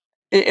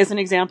 as an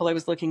example, I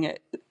was looking at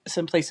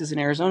some places in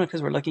Arizona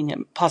because we're looking at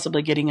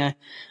possibly getting a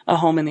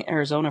home in the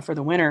Arizona for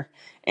the winter.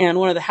 And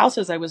one of the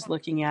houses I was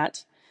looking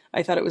at,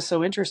 I thought it was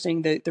so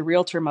interesting that the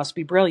realtor must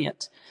be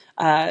brilliant.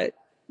 Uh,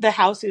 the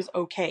house is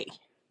okay.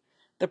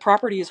 The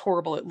property is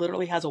horrible. It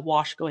literally has a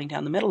wash going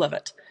down the middle of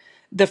it.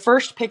 The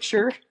first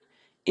picture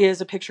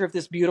is a picture of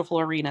this beautiful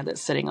arena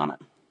that's sitting on it.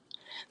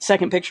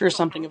 Second picture is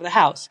something of the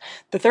house.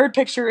 The third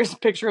picture is a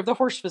picture of the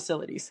horse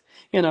facilities,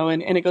 and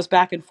it goes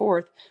back and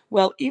forth.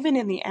 Well, even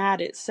in the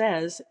ad, it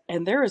says,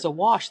 and there is a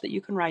wash that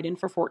you can ride in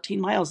for 14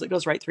 miles that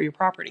goes right through your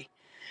property.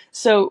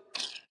 So,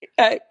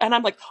 and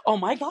I'm like, oh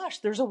my gosh,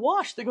 there's a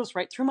wash that goes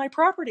right through my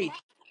property.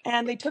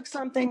 And they took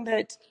something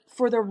that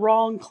for the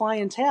wrong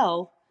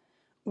clientele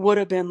would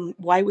have been,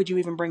 why would you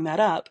even bring that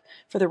up?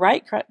 For the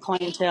right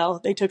clientele,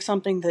 they took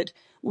something that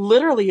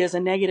literally is a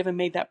negative and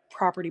made that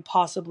property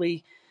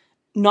possibly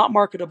not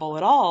marketable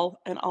at all.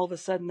 And all of a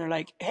sudden they're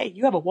like, hey,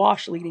 you have a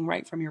wash leading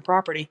right from your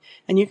property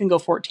and you can go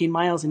 14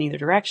 miles in either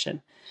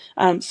direction.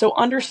 So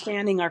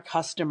understanding our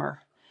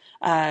customer.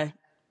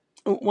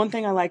 One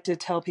thing I like to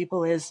tell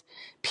people is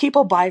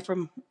people buy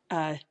from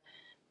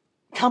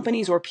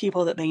companies or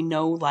people that they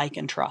know, like,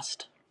 and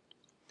trust.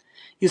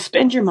 You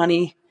spend your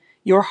money,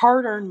 your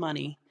hard earned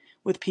money,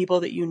 with people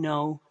that you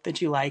know,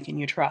 that you like, and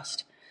you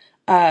trust.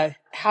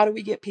 How do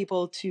we get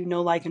people to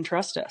know, like, and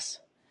trust us?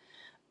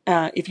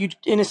 If you,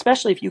 and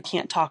especially if you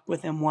can't talk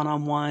with them one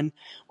on one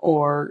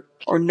or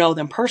know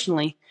them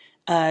personally,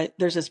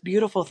 there's this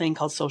beautiful thing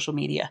called social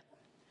media.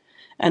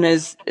 And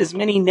as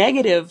many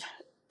negative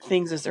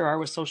things as there are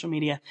with social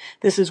media,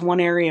 this is one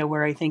area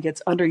where I think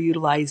it's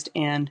underutilized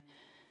and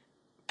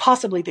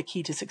possibly the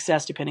key to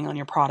success, depending on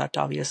your product,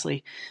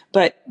 obviously.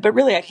 But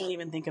really, I can't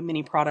even think of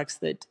many products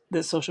that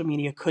social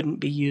media couldn't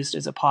be used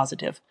as a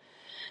positive.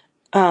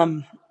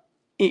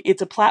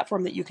 It's a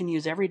platform that you can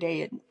use every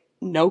day at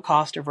no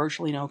cost or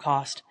virtually no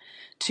cost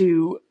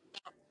to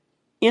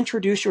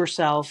introduce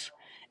yourself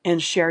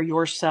and share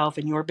yourself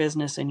and your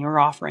business and your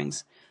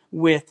offerings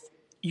with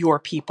your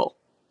people.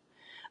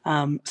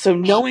 So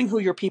knowing who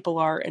your people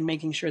are and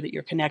making sure that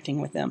you're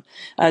connecting with them.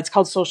 It's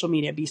called social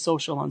media. Be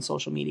social on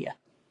social media.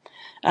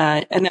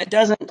 And that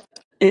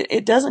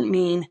it doesn't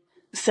mean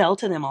sell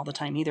to them all the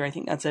time either. I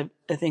think that's a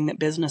thing that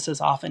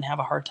businesses often have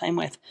a hard time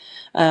with.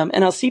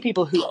 And I'll see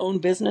people who own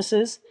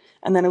businesses,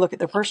 and then I look at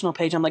their personal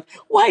page. I'm like,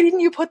 why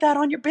didn't you put that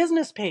on your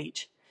business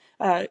page?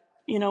 And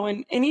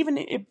even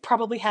it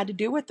probably had to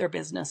do with their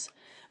business.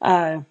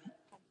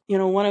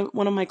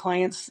 One of my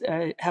clients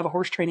have a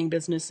horse training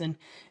business, and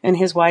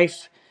his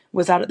wife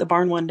was out at the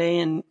barn one day,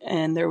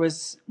 and there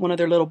was one of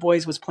their little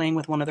boys was playing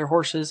with one of their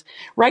horses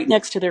right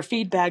next to their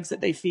feed bags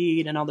that they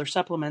feed and all their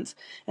supplements,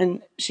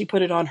 and she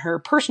put it on her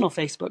personal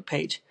Facebook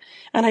page.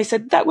 And I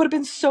said, that would have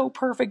been so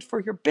perfect for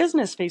your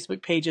business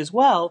Facebook page as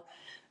well.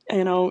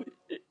 you know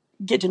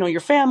get to know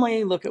your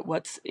family, look at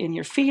what's in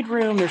your feed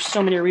room. There's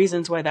so many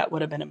reasons why that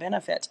would have been a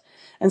benefit.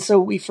 And so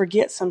we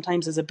forget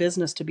sometimes as a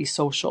business to be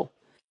social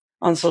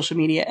on social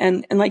media.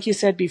 And like you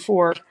said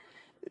before,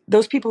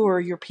 those people who are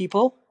your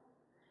people,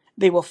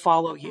 they will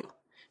follow you.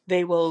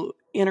 They will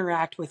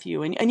interact with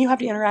you, and you have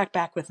to interact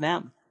back with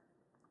them.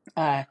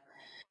 Uh,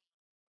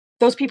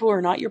 those people who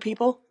are not your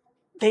people,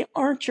 they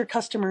aren't your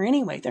customer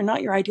anyway. They're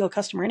not your ideal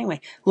customer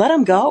anyway. Let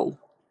them go.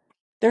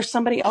 They're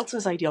somebody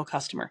else's ideal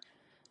customer.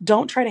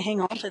 Don't try to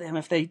hang on to them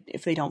if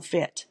they don't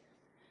fit.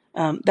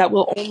 That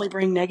will only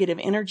bring negative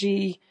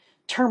energy,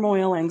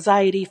 turmoil,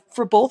 anxiety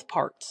for both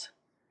parts.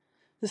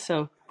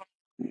 So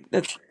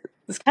that's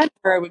that's kind of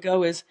where I would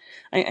go. Is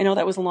I know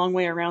that was a long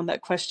way around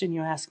that question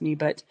you asked me,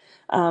 but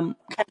kind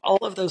of all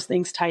of those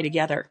things tie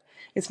together.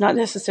 It's not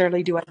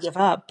necessarily do I give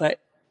up, but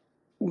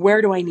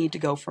where do I need to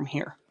go from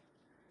here?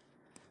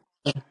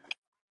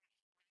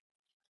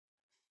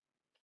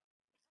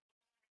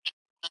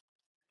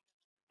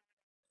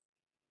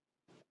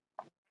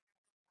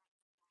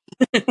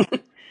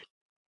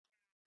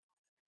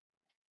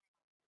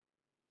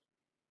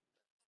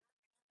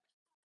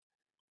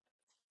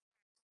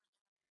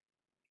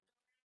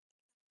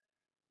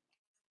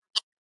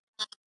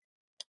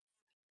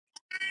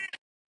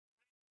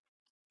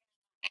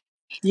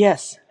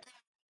 Yes.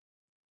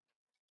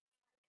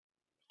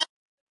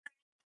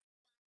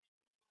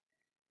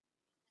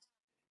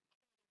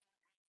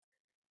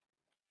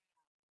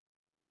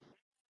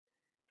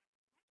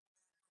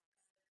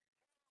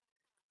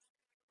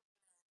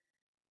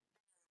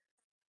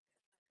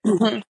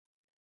 Hmm.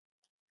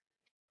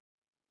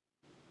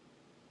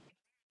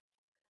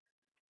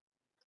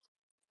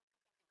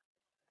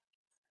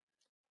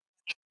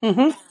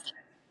 Hmm.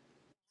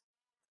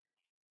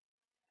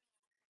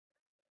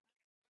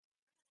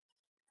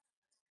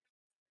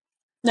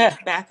 Yeah.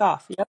 Back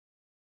off. Yep.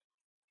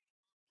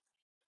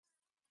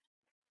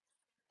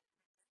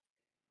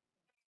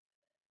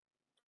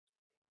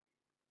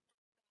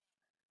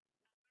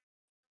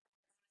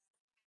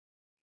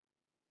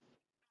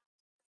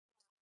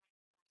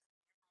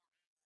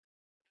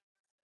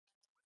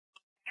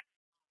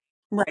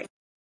 Right.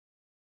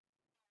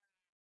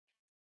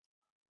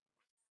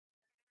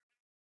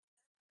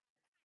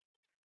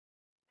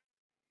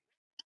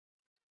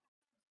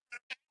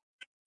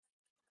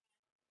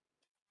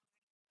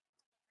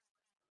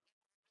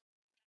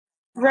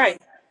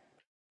 Right.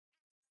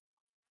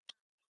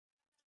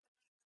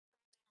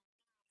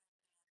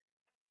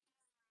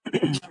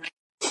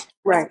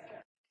 Right.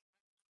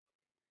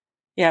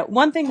 Yeah.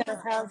 One thing that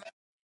I have.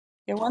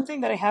 Yeah, one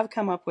thing that I have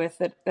come up with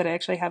that I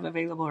actually have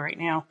available right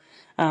now,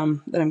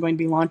 that I'm going to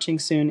be launching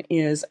soon,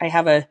 is I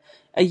have a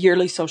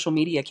yearly social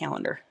media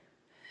calendar.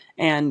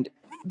 And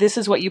this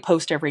is what you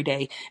post every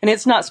day. And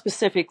it's not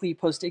specifically you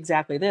post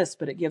exactly this,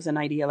 but it gives an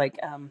idea. Like,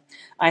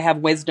 I have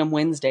Wisdom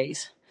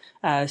Wednesdays.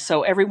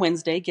 So every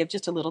Wednesday, give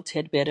just a little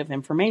tidbit of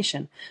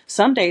information.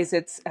 Some days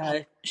it's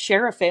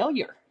share a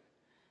failure,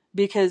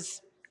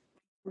 because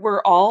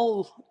we're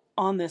all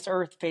on this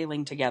earth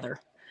failing together.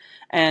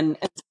 And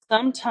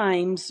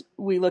sometimes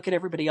we look at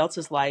everybody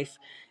else's life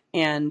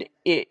and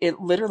it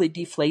literally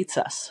deflates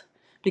us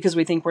because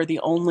we think we're the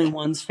only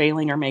ones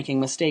failing or making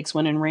mistakes,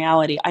 when in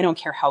reality, I don't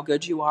care how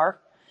good you are,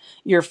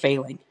 you're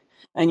failing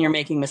and you're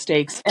making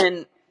mistakes.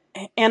 And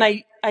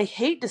I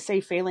hate to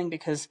say failing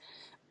because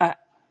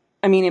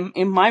I mean,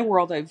 in my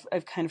world,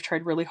 I've kind of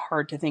tried really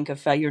hard to think of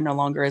failure no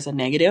longer as a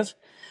negative.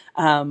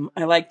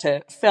 I like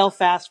to fail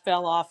fast,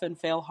 fail often,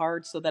 fail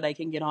hard so that I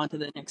can get on to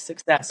the next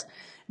success.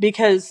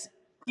 Because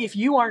if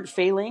you aren't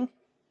failing,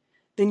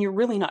 then you're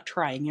really not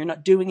trying. You're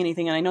not doing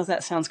anything. And I know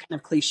that sounds kind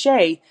of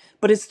cliche,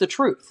 but it's the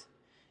truth.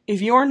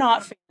 If you're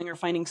not failing or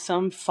finding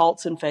some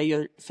faults and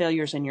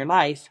failures in your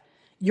life,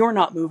 you're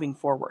not moving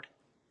forward.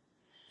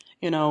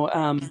 You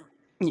know,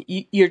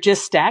 you're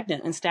just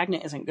stagnant, and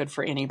stagnant isn't good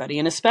for anybody,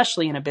 and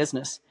especially in a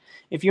business.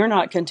 If you're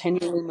not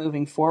continually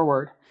moving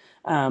forward,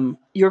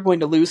 you're going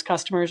to lose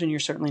customers, and you're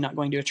certainly not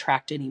going to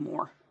attract any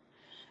more.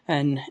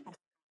 And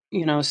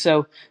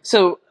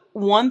so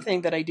one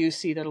thing that I do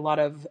see that a lot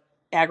of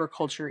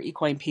agriculture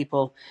equine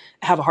people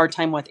have a hard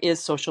time with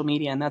is social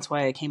media, and that's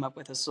why I came up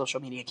with a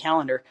social media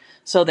calendar,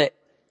 so that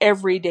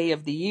every day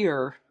of the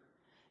year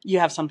you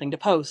have something to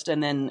post.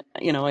 And then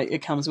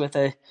it comes with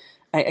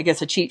I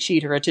guess a cheat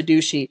sheet or a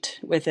to-do sheet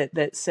with it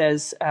that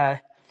says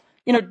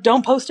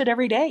don't post it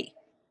every day.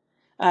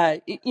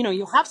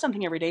 You'll have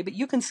something every day, but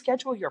you can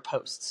schedule your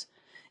posts.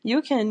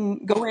 You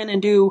can go in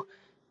and do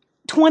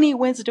 20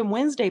 Wisdom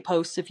Wednesday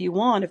posts if you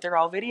want, if they're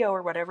all video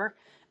or whatever,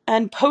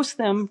 and post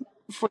them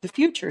for the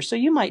future. So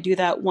you might do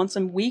that once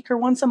a week or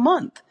once a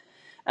month,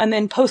 and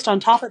then post on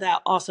top of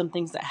that awesome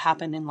things that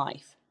happen in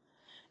life.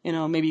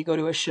 Maybe you go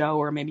to a show,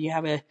 or maybe you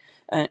have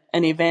an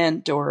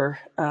event, or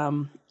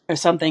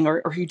something,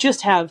 or you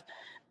just have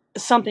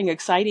something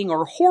exciting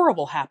or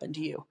horrible happen to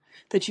you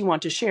that you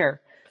want to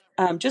share.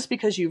 Just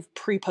because you've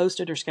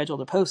pre-posted or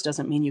scheduled a post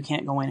doesn't mean you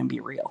can't go in and be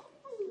real.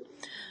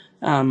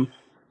 Um,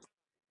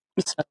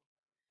 so-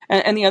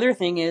 and the other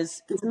thing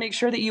is make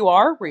sure that you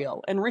are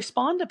real and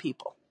respond to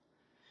people.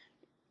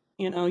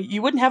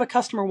 You wouldn't have a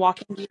customer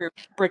walk into your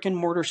brick and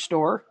mortar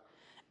store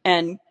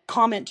and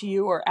comment to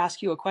you or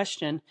ask you a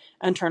question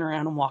and turn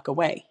around and walk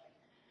away.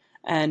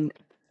 And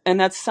and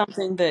that's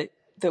something that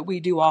we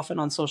do often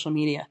on social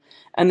media.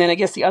 And then I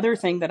guess the other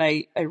thing that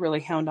I really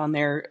hound on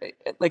there,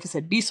 like I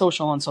said, be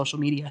social on social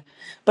media,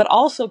 but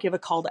also give a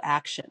call to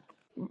action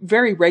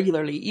very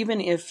regularly, even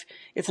if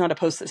it's not a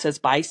post that says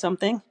buy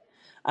something.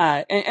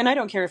 And I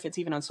don't care if it's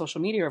even on social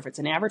media, or if it's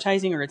in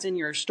advertising, or it's in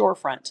your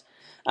storefront,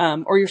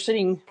 or you're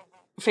sitting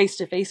face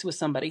to face with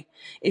somebody.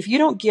 If you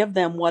don't give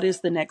them what is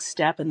the next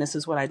step and this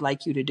is what I'd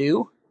like you to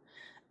do,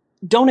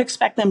 don't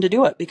expect them to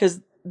do it, because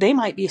they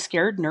might be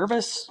scared,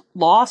 nervous,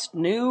 lost,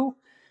 new.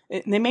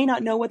 They may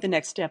not know what the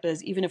next step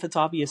is, even if it's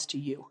obvious to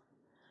you.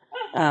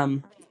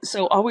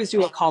 So always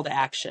do a call to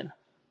action.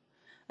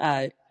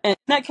 And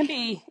that can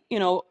be,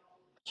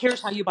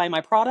 here's how you buy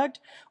my product,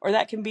 or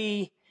that can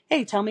be,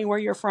 hey, tell me where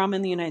you're from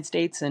in the United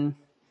States, and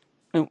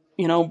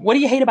what do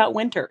you hate about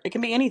winter? It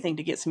can be anything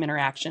to get some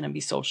interaction and be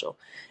social.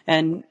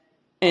 And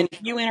if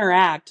you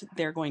interact,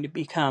 they're going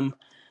to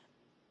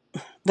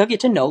they'll get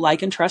to know,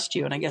 like, and trust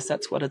you. And I guess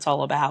that's what it's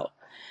all about.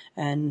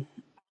 And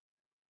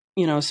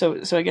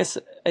so I guess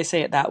I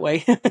say it that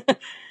way.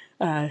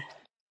 uh,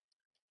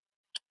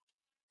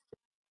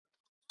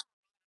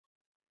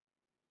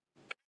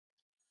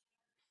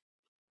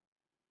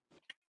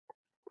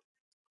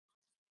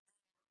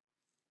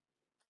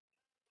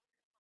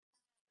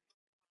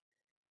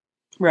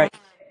 right,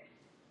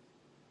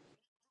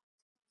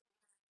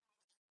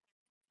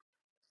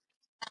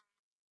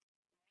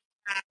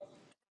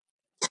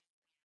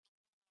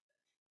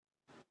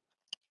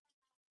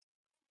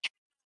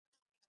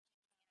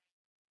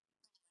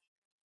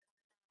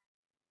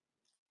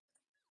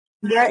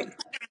 right,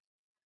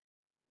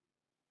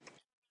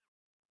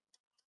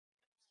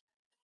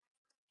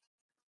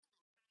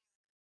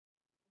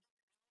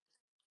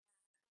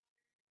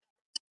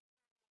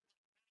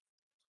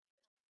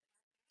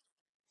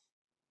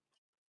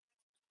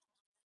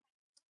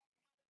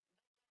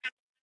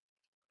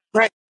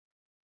 right.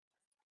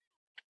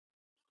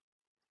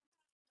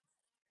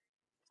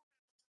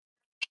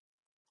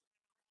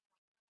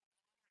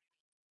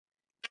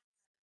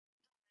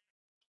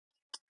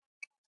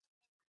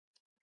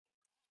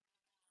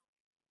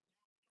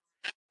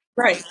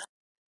 Right,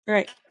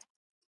 right.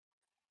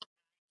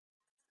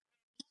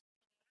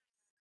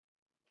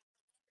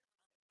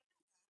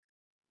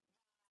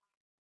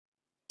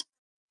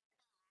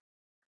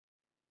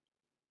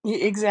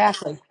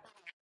 Exactly.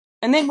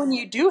 And then when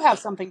you do have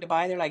something to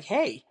buy, they're like,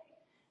 hey,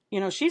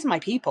 she's my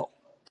people.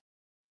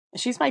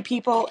 She's my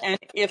people, and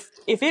if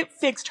it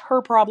fixed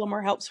her problem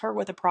or helps her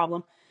with a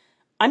problem,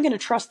 I'm going to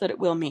trust that it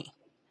will me.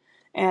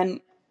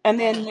 And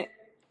then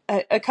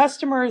a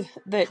customer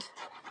that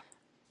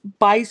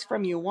buys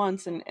from you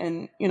once,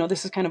 and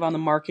this is kind of on the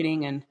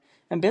marketing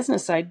and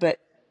business side, but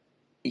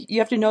you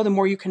have to know the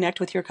more you connect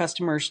with your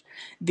customers,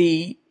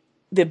 the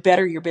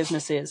better your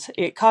business is.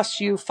 It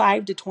costs you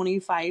 5 to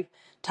 25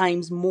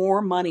 times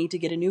more money to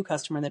get a new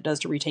customer than it does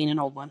to retain an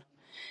old one.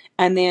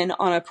 And then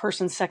on a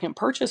person's second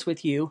purchase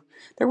with you,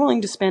 they're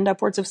willing to spend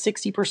upwards of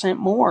 60%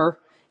 more,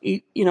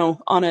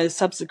 on a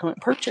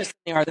subsequent purchase than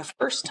they are the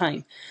first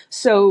time.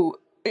 So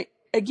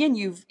again,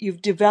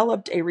 you've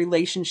developed a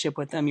relationship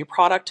with them. Your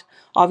product,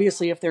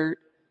 obviously, if they're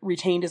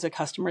retained as a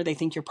customer, they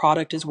think your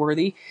product is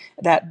worthy.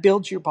 That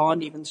builds your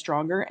bond even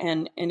stronger.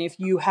 And if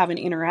you have an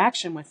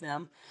interaction with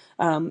them,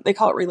 they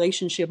call it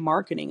relationship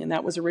marketing, and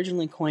that was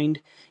originally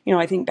coined,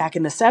 I think back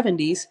in the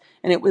 70s,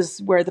 and it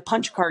was where the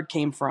punch card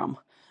came from.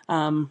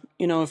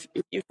 If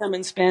you come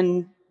and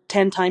spend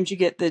 10 times, you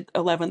get the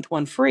 11th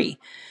one free.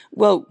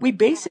 Well, we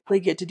basically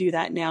get to do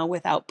that now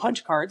without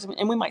punch cards,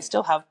 and we might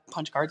still have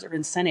punch cards or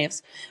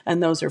incentives,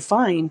 and those are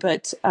fine,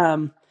 but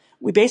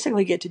we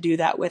basically get to do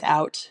that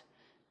without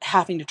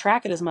having to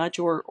track it as much,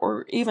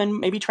 or even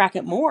maybe track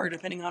it more,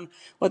 depending on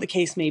what the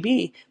case may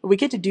be. But we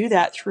get to do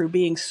that through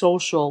being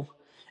social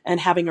and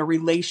having a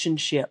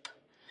relationship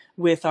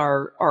with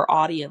our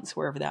audience,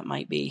 wherever that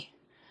might be.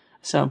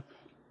 So,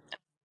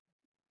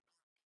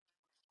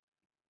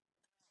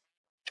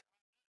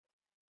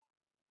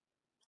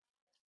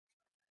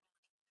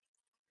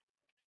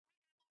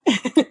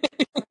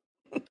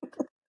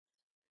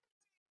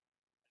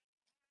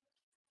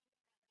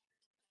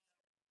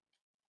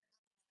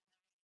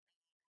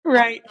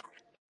 right.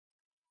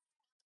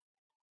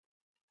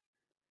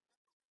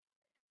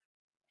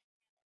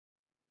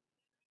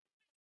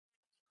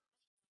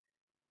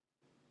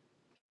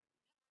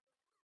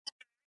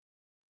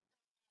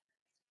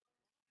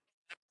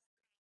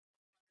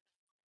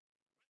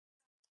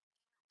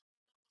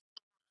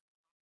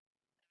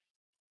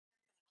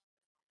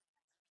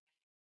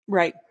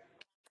 Right.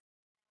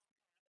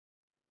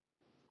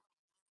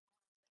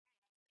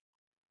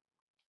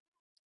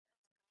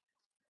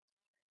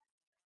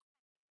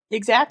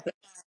 Exactly.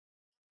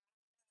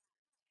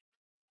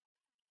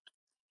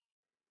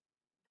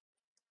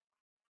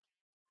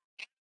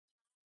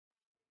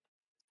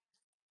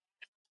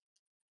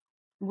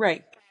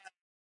 Right.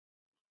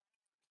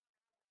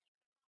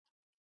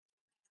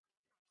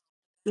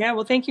 Yeah.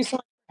 Well, thank you so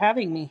much for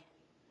having me.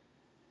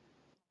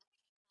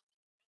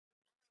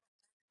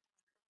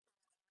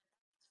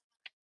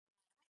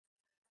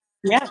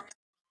 Yeah.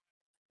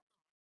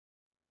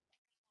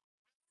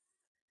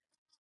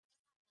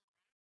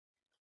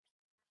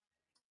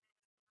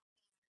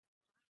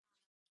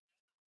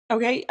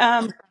 Okay.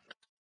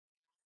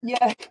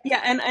 Yeah.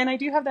 Yeah. And I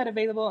do have that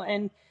available,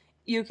 and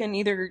you can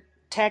either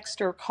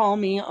text or call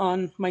me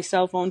on my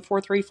cell phone,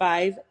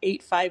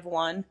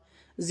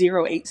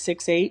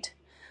 435-851-0868.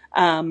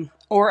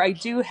 Or I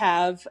do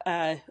have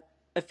a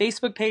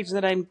Facebook page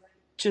that I'm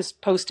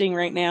just posting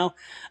right now.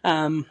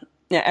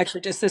 Yeah,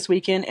 actually just this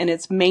weekend, and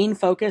it's Main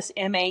Focus,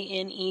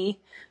 MANE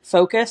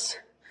Focus.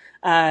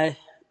 Uh,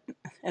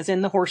 as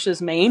in the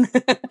horse's mane,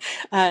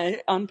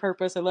 on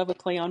purpose. I love a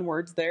play on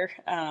words there.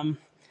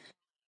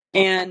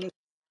 And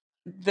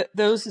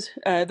those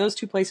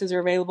two places are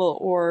available,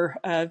 or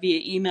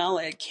via email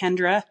at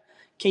Kendra,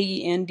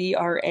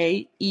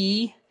 KENDRA,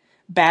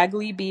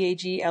 Bagley,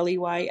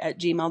 BAGLEY, at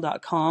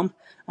gmail.com.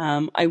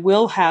 I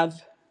will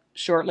have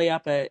shortly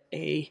up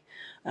a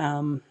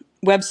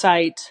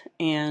website,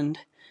 and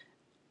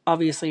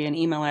obviously an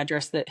email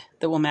address that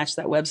will match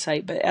that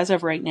website. But as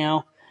of right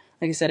now,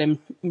 like I said, I'm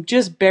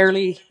just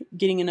barely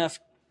getting enough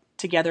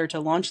together to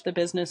launch the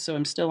business, so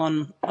I'm still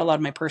on a lot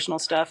of my personal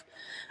stuff.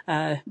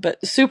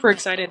 But super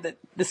excited that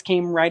this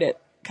came right at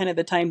kind of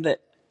the time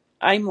that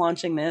I'm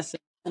launching this,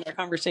 and our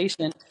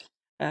conversation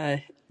uh,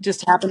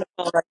 just happened to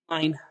fall right in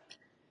line.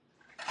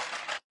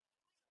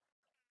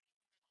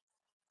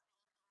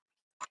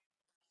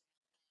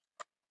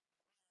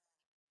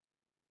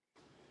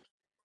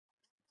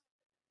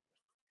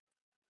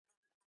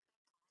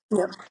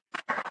 Yep.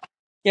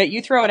 Yeah,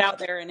 you throw it out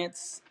there, and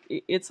it's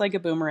like a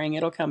boomerang.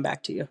 It'll come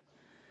back to you,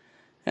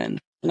 and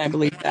I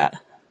believe that.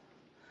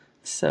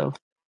 So,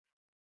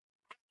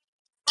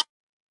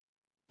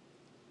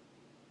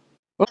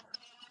 well,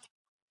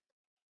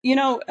 you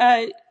know,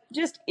 uh,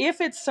 just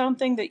if it's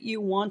something that you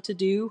want to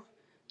do,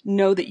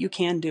 know that you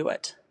can do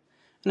it.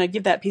 And I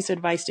give that piece of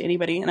advice to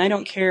anybody. And I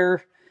don't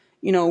care,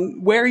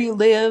 where you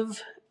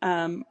live,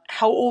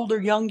 how old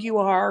or young you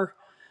are,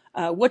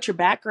 what your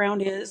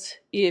background is.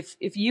 If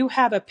you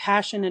have a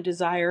passion, a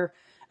desire,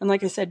 and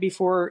like I said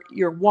before,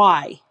 your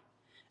why,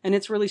 and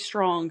it's really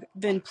strong,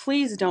 then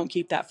please don't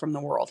keep that from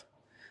the world.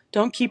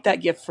 Don't keep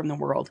that gift from the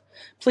world.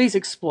 Please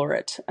explore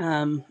it.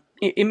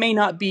 It may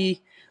not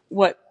be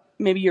what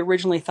maybe you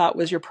originally thought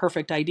was your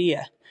perfect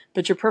idea,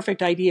 but your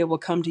perfect idea will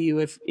come to you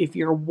if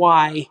your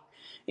why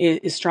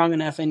is strong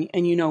enough, and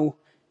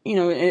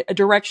a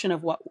direction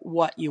of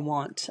what you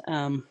want.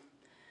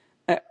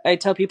 I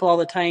tell people all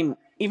the time,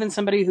 even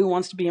somebody who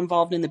wants to be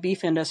involved in the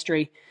beef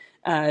industry,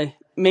 uh,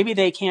 maybe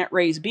they can't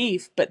raise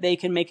beef, but they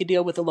can make a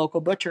deal with a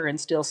local butcher and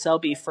still sell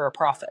beef for a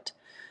profit.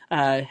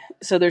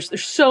 So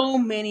there's so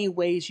many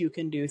ways you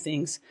can do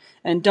things,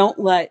 and don't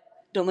let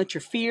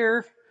your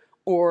fear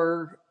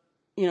or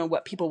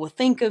what people will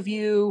think of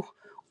you,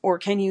 or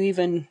can you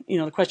even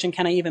the question,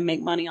 can I even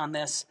make money on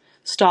this,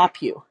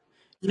 stop you.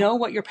 Know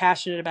what you're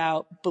passionate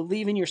about,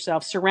 believe in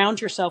yourself,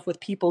 surround yourself with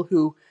people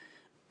who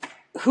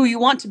you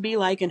want to be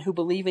like and who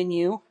believe in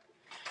you,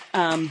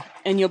 and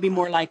you'll be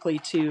more likely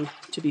to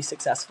be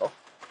successful.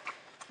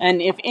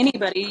 And if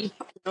anybody,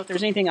 if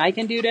there's anything I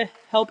can do to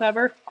help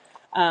ever,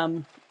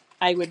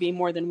 I would be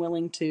more than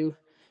willing to,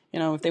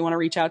 if they want to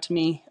reach out to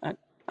me.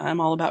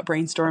 I'm all about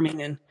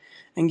brainstorming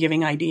and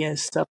giving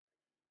ideas. So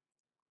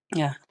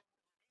yeah,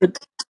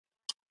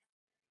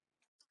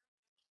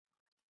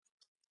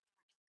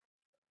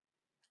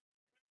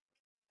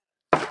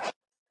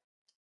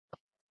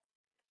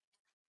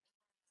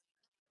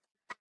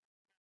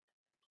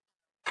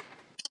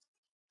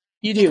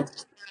 you do.